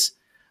diggers,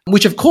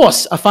 which of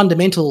course are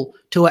fundamental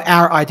to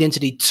our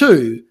identity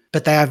too,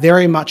 but they are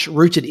very much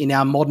rooted in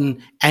our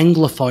modern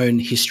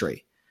Anglophone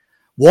history.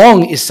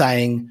 Wong is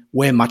saying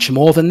we're much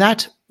more than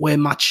that. We're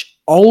much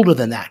older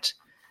than that.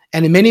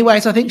 And in many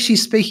ways, I think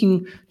she's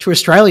speaking to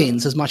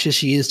Australians as much as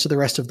she is to the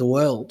rest of the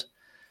world.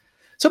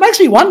 So it makes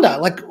me wonder,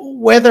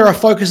 whether a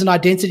focus on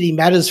identity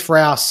matters for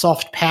our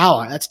soft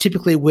power. That's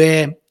typically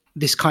where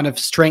this kind of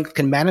strength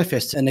can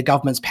manifest in the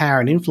government's power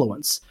and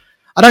influence.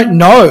 I don't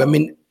know. I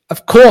mean,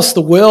 of course,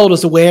 the world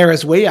is aware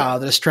as we are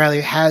that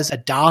Australia has a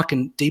dark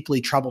and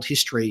deeply troubled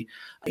history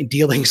in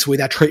dealings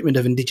with our treatment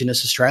of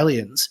Indigenous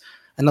Australians.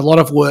 And a lot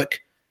of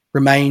work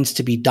remains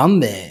to be done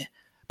there.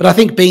 But I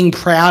think being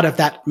proud of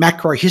that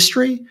macro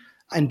history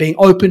and being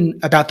open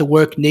about the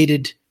work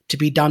needed to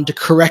be done to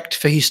correct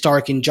for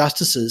historic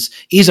injustices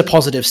is a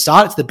positive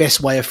start. It's the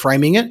best way of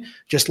framing it,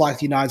 just like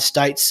the United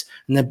States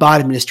and the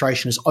Biden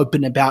administration is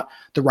open about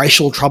the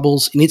racial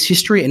troubles in its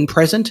history and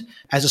present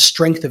as a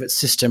strength of its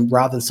system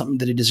rather than something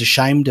that it is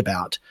ashamed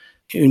about,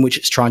 in which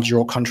it's trying to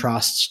draw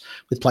contrasts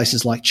with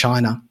places like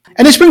China.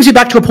 And this brings me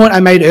back to a point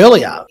I made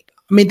earlier. I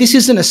mean, this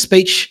isn't a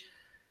speech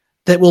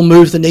that will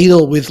move the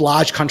needle with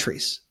large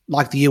countries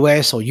like the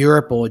US or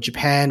Europe or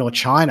Japan or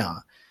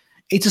China.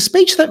 It's a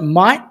speech that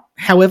might,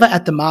 however,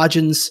 at the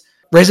margins,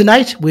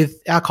 resonate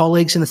with our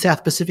colleagues in the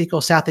South Pacific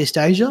or Southeast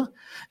Asia.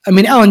 I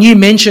mean, Alan, you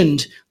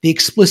mentioned the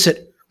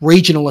explicit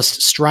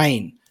regionalist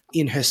strain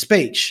in her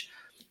speech,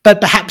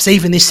 but perhaps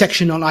even this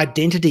section on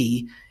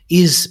identity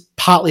is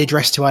partly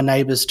addressed to our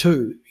neighbours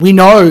too. We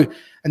know,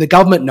 and the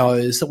government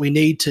knows, that we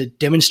need to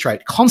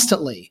demonstrate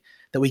constantly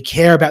that we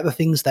care about the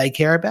things they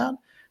care about,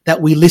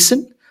 that we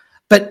listen.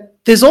 But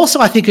there's also,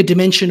 I think, a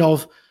dimension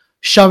of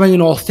showing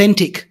an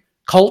authentic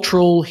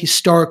cultural,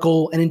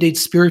 historical, and indeed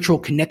spiritual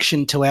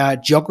connection to our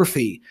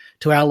geography,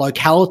 to our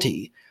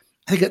locality.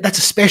 I think that's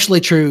especially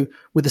true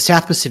with the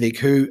South Pacific,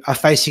 who are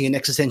facing an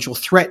existential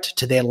threat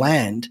to their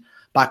land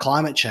by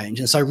climate change.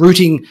 And so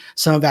rooting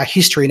some of our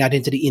history and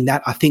identity in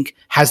that, I think,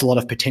 has a lot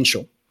of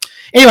potential.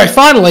 Anyway,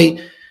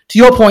 finally, to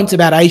your points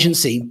about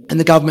agency and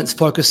the government's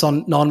focus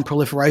on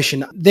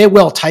non-proliferation, they're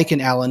well taken,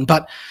 Alan,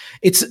 but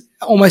it's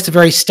almost a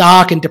very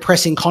stark and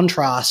depressing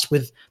contrast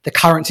with the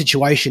current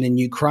situation in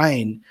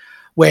Ukraine,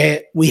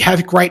 where we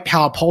have great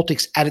power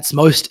politics at its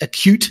most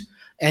acute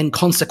and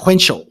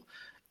consequential.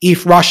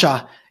 If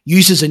Russia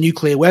uses a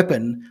nuclear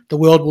weapon, the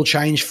world will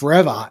change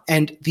forever.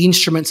 And the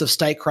instruments of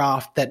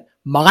statecraft that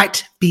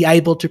might be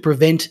able to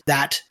prevent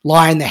that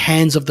lie in the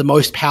hands of the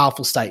most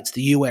powerful states,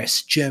 the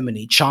US,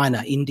 Germany,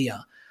 China,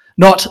 India,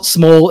 not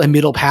small and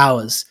middle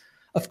powers.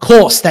 Of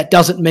course, that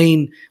doesn't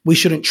mean we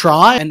shouldn't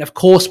try. And of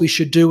course, we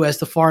should do, as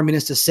the foreign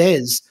minister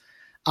says,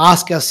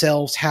 ask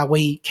ourselves how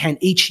we can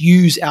each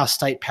use our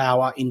state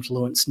power,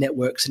 influence,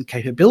 networks, and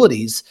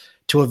capabilities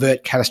to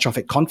avert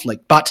catastrophic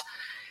conflict. But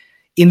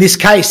in this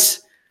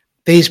case,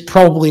 these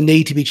probably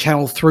need to be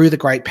channeled through the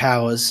great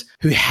powers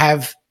who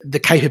have the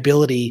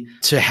capability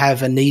to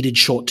have a needed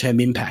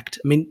short-term impact.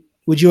 I mean,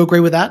 would you agree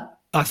with that?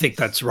 I think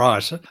that's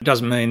right. It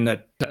doesn't mean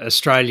that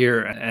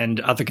Australia and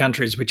other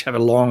countries which have a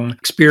long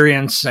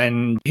experience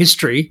and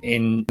history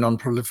in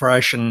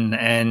non-proliferation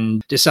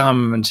and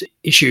disarmament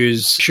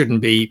issues shouldn't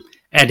be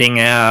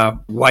adding our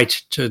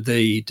weight to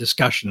the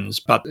discussions,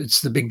 but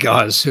it's the big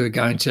guys who are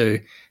going to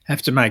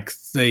have to make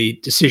the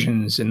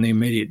decisions in the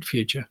immediate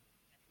future.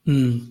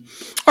 All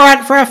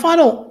right, for our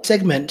final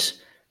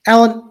segment,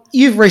 Alan,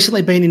 you've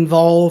recently been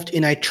involved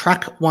in a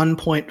Track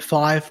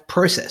 1.5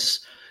 process,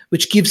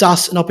 which gives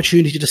us an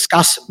opportunity to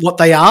discuss what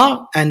they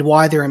are and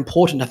why they're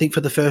important, I think,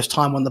 for the first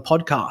time on the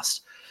podcast.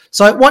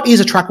 So what is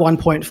a Track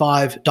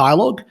 1.5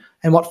 dialogue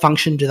and what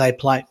function do they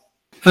play?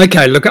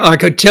 Okay, look, I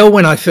could tell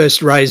when I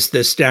first raised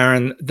this,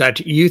 Darren, that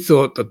you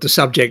thought that the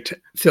subject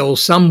fell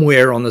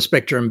somewhere on the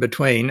spectrum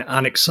between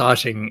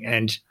unexciting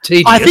and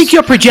tedious. I think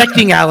you're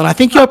projecting, Alan. I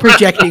think you're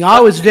projecting. I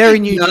was very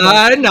new to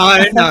that. No.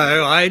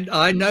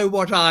 I know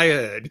what I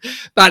heard.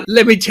 But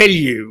let me tell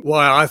you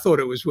why I thought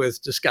it was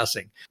worth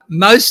discussing.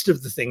 Most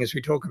of the things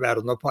we talk about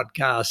on the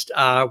podcast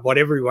are what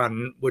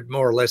everyone would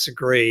more or less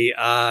agree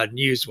are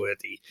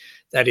newsworthy.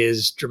 That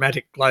is,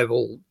 dramatic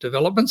global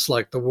developments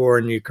like the war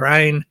in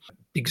Ukraine,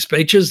 big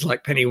speeches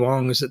like Penny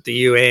Wong's at the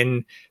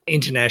UN,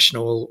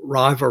 international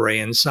rivalry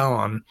and so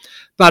on.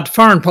 But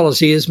foreign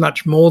policy is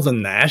much more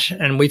than that,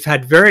 and we've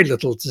had very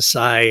little to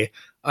say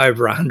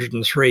over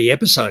 103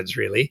 episodes,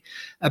 really,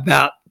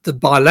 about the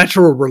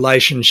bilateral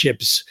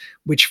relationships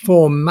which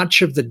form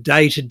much of the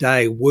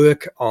day-to-day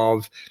work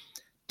of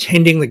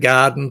tending the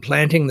garden,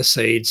 planting the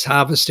seeds,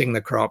 harvesting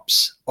the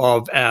crops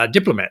of our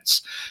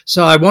diplomats.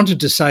 So I wanted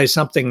to say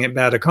something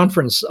about a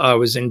conference I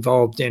was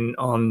involved in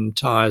on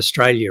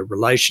Thai-Australia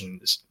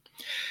relations.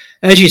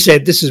 As you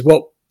said, this is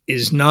what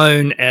is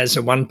known as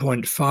a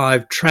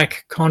 1.5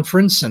 track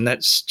conference, and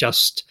that's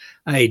just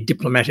a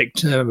diplomatic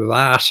term of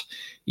art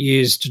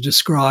used to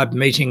describe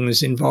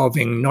meetings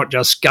involving not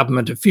just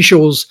government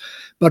officials,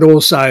 but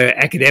also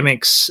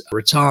academics,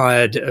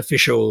 retired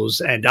officials,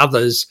 and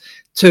others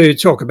to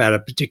talk about a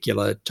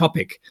particular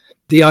topic.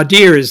 The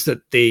idea is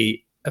that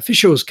the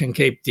officials can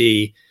keep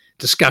the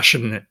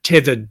discussion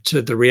tethered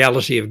to the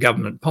reality of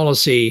government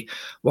policy,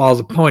 while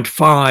the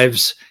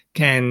 0.5s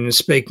can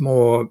speak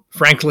more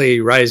frankly,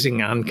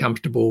 raising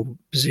uncomfortable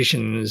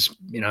positions,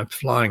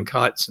 flying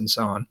kites and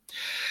so on.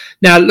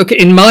 Now, look,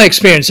 in my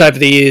experience over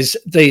the years,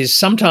 these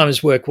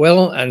sometimes work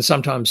well and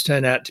sometimes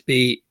turn out to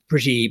be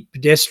pretty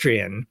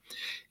pedestrian.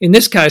 In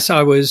this case,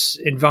 I was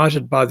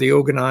invited by the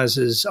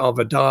organisers of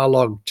a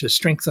dialogue to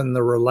strengthen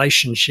the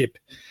relationship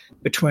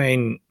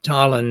between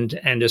Thailand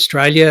and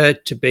Australia,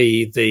 to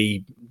be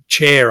the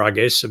chair, I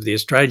guess, of the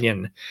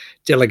Australian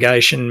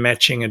delegation,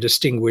 matching a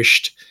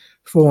distinguished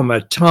former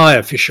Thai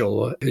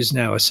official who's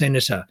now a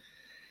senator.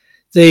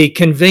 The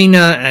convener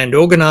and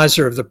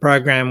organiser of the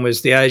program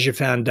was the Asia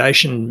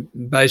Foundation,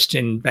 based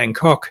in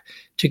Bangkok,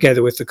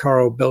 together with the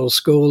Coral Bell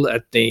School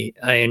at the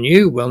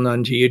ANU, well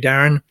known to you,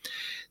 Darren.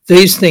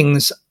 These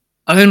things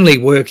only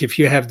work if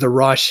you have the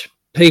right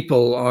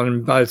people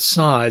on both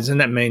sides,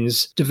 and that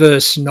means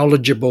diverse,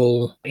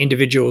 knowledgeable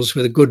individuals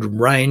with a good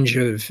range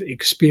of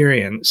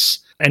experience.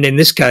 And in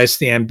this case,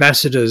 the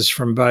ambassadors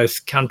from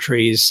both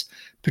countries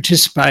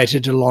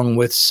participated along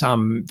with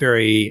some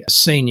very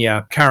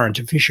senior current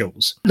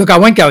officials. Look, I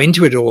won't go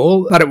into it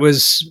all, but it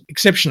was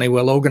exceptionally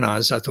well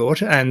organised, I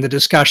thought, and the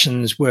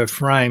discussions were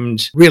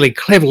framed really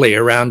cleverly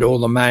around all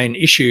the main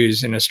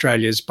issues in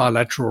Australia's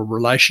bilateral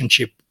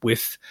relationship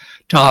with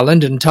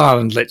Thailand. And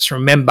Thailand, let's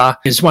remember,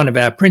 is one of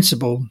our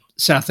principal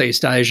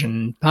Southeast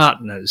Asian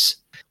partners.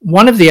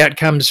 One of the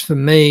outcomes for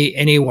me,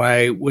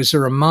 anyway, was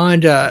a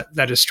reminder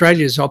that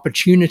Australia's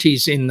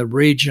opportunities in the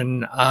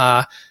region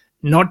are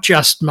not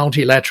just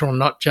multilateral,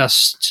 not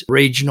just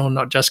regional,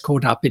 not just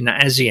caught up in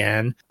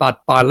ASEAN,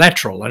 but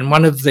bilateral. And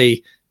one of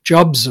the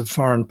jobs of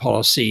foreign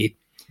policy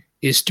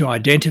is to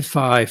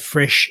identify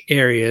fresh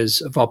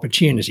areas of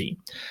opportunity.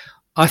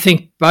 I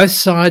think both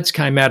sides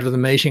came out of the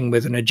meeting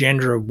with an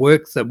agenda of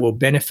work that will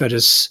benefit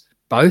us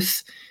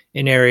both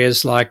in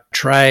areas like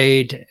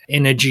trade,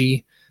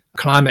 energy,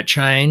 climate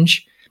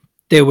change.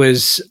 There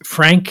was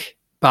frank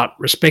but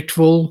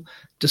respectful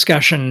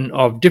discussion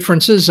of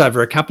differences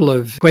over a couple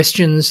of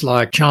questions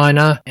like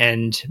China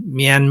and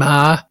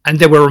Myanmar. And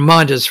there were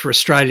reminders for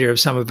Australia of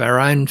some of our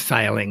own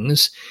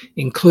failings,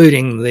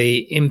 including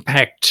the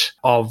impact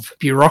of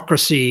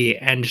bureaucracy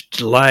and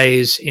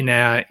delays in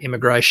our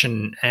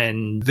immigration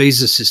and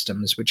visa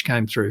systems, which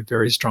came through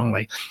very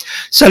strongly.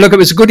 So look, it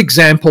was a good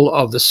example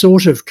of the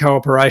sort of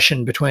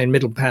cooperation between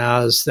middle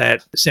powers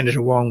that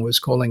Senator Wong was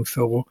calling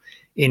for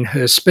in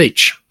her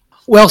speech.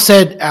 Well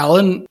said,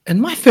 Alan.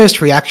 And my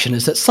first reaction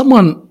is that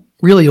someone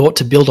really ought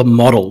to build a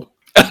model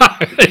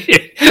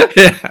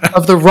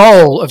of the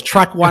role of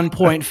track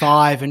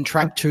 1.5 and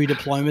track 2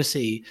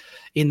 diplomacy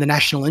in the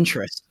national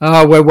interest.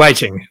 Oh, we're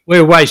waiting.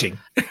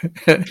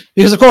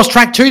 Because, of course,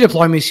 track 2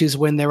 diplomacy is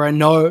when there are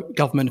no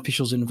government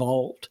officials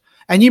involved.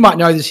 And you might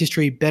know this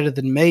history better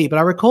than me, but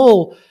I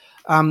recall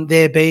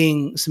there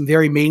being some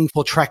very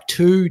meaningful track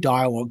 2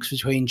 dialogues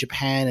between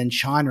Japan and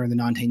China in the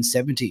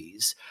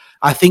 1970s.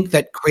 I think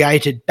that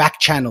created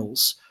back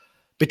channels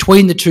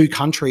between the two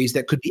countries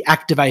that could be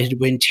activated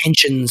when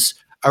tensions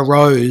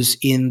arose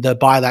in the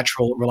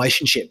bilateral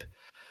relationship.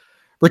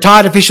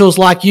 Retired officials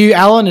like you,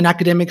 Alan, and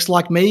academics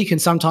like me can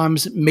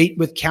sometimes meet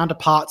with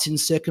counterparts in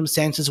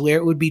circumstances where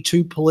it would be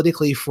too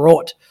politically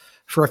fraught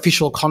for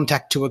official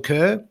contact to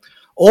occur,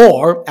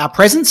 or our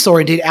presence, or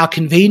indeed our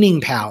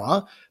convening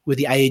power with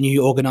the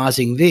ANU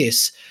organising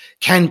this,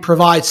 can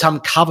provide some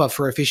cover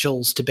for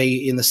officials to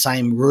be in the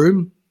same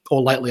room,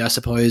 or lately, I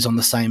suppose, on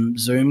the same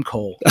Zoom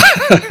call.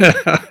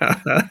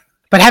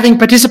 But having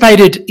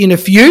participated in a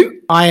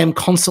few, I am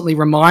constantly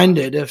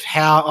reminded of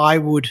how I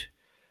would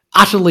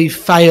utterly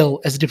fail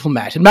as a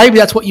diplomat. And maybe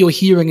that's what you were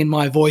hearing in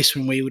my voice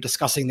when we were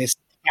discussing this,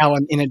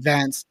 Alan, in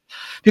advance.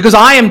 Because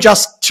I am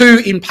just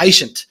too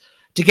impatient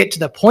to get to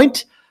the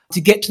point,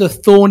 to get to the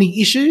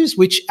thorny issues,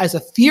 which as a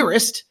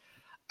theorist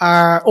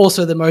are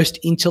also the most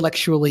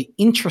intellectually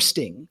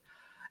interesting.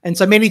 And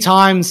so many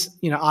times,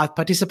 I've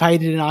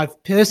participated and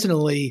I've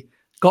personally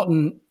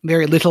gotten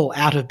very little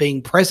out of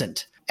being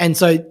present. And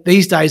so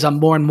these days I'm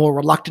more and more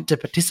reluctant to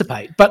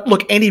participate. But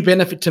look, any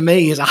benefit to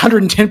me is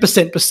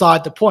 110%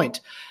 beside the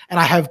point. And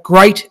I have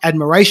great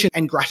admiration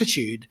and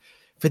gratitude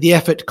for the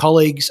effort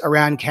colleagues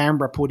around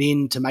Canberra put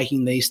into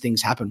making these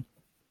things happen.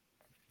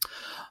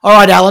 All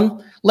right,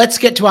 Alan, let's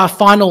get to our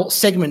final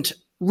segment,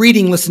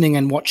 reading, listening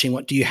and watching.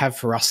 What do you have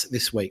for us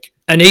this week?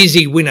 An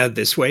easy winner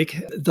this week.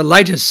 The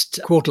latest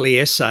quarterly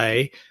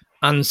essay,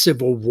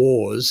 Uncivil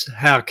Wars,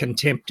 How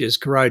Contempt is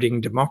Corroding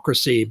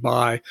Democracy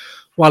by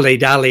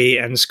Walid Ali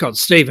and Scott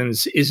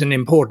Stephens, is an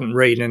important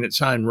read in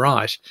its own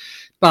right.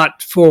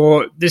 But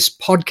for this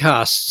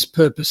podcast's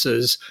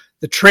purposes,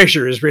 The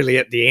treasure is really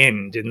at the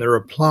end in the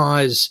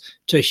replies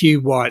to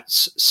Hugh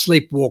White's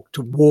Sleepwalk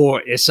to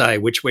War essay,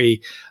 which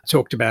we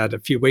talked about a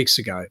few weeks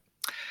ago.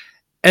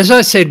 As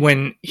I said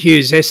when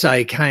Hugh's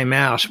essay came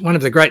out, one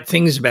of the great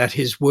things about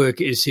his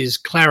work is his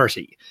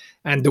clarity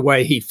and the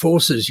way he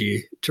forces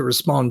you to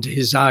respond to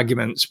his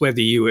arguments,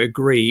 whether you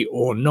agree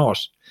or not.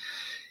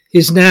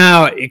 His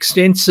now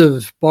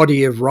extensive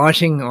body of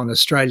writing on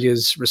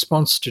Australia's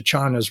response to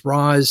China's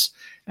rise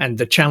and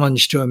the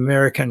challenge to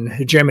American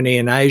hegemony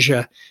in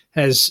Asia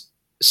has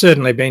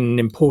certainly been an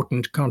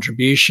important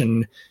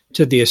contribution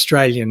to the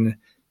Australian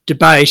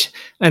debate.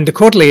 And the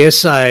quarterly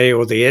essay,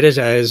 or the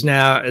editor, has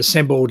now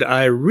assembled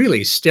a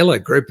really stellar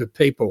group of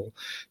people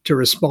to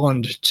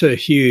respond to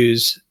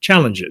Hugh's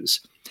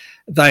challenges.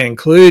 They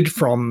include,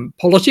 from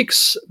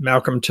politics,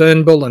 Malcolm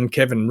Turnbull and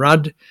Kevin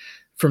Rudd;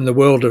 from the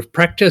world of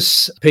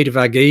practice, Peter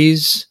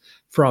Varghese;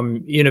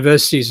 from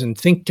universities and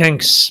think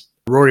tanks,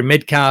 Rory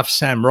Medcalf,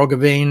 Sam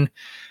Roggeveen;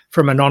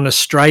 from a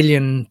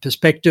non-Australian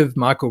perspective,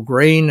 Michael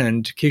Green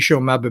and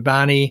Kishore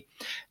Mahbubani;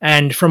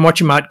 and from what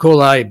you might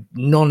call a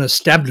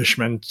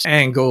non-establishment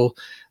angle,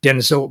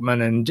 Dennis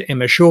Altman and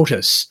Emma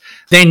Shortis.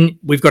 Then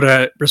we've got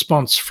a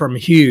response from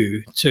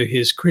Hugh to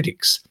his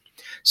critics.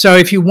 So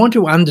if you want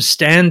to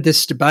understand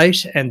this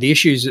debate and the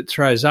issues it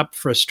throws up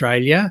for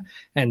Australia,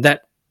 and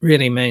that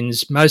really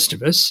means most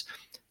of us,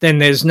 then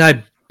there's no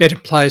better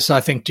place, I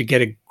think, to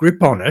get a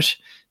grip on it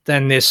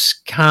than this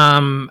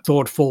calm,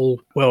 thoughtful,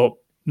 well,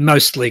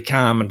 mostly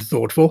calm and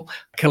thoughtful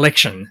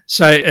collection.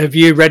 So have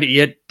you read it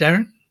yet,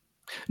 Darren?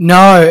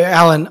 No,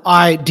 Alan,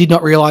 I did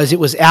not realise it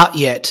was out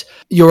yet.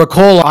 You'll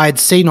recall I had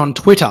seen on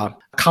Twitter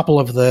a couple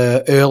of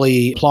the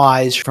early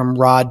replies from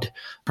Rudd,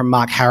 from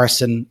Mark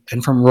Harrison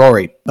and from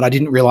Rory, but I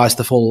didn't realise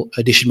the full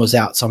edition was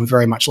out, so I'm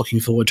very much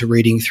looking forward to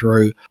reading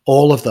through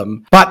all of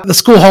them. But the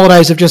school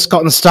holidays have just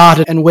gotten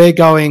started and we're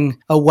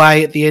going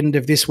away at the end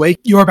of this week.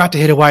 You're about to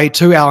head away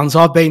too, Alan,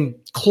 so I've been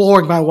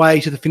clawing my way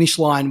to the finish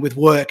line with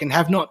work and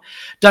have not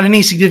done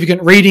any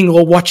significant reading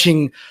or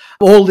watching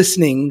or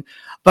listening.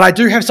 But I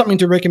do have something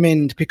to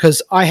recommend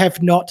because I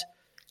have not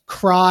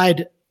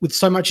cried with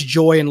so much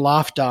joy and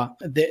laughter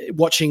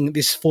watching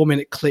this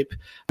 4-minute clip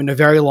in a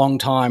very long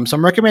time. So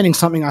I'm recommending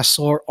something I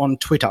saw on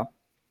Twitter.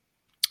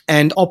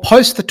 And I'll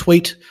post the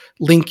tweet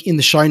link in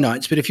the show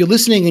notes. But if you're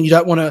listening and you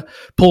don't want to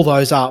pull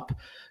those up,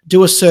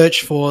 do a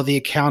search for the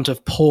account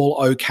of Paul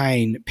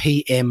O'Kane.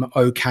 PM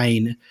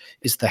O'Kane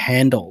is the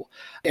handle.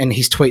 And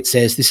his tweet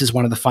says, "This is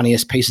one of the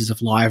funniest pieces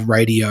of live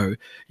radio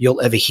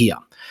you'll ever hear."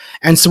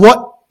 And so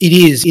what it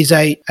is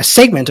a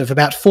segment of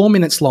about 4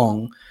 minutes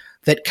long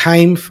that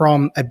came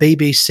from a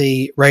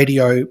BBC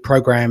radio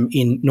program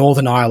in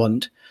Northern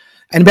Ireland.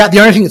 And about the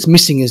only thing that's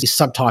missing is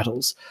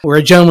subtitles, where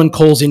a gentleman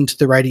calls into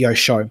the radio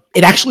show.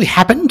 It actually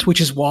happened, which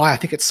is why I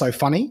think it's so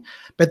funny.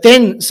 But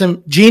then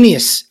some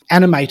genius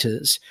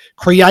animators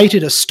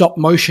created a stop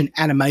motion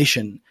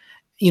animation.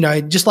 You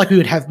know, just like we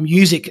would have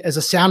music as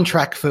a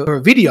soundtrack for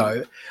a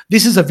video,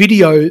 this is a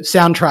video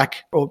soundtrack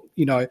or,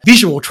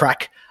 visual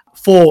track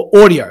for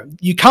audio.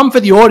 You come for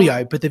the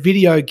audio, but the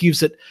video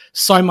gives it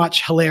so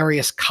much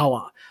hilarious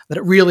color that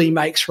it really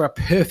makes for a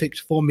perfect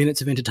 4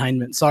 minutes of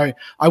entertainment. So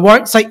I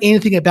won't say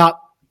anything about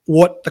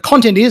what the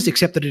content is,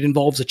 except that it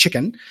involves a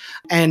chicken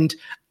and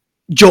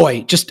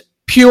joy, just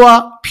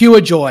pure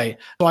joy.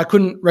 So I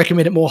couldn't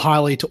recommend it more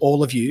highly to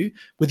all of you,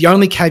 with the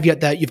only caveat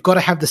that you've got to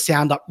have the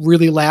sound up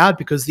really loud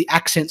because the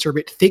accents are a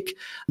bit thick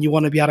and you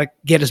want to be able to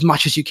get as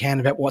much as you can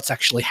about what's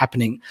actually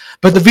happening.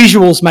 But the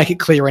visuals make it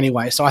clear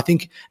anyway, so I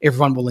think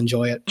everyone will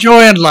enjoy it.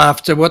 Joy and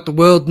laughter, what the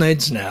world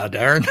needs now,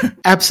 Darren.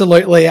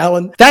 Absolutely,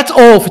 Alan. That's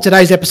all for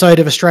today's episode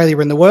of Australia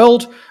in the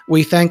World.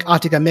 We thank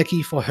Artika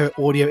Meki for her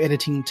audio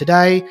editing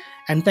today,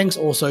 and thanks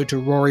also to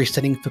Rory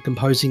Setting for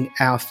composing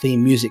our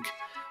theme music.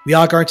 We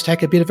are going to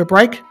take a bit of a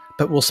break,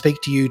 but we'll speak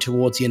to you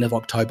towards the end of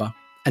October.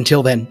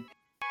 Until then.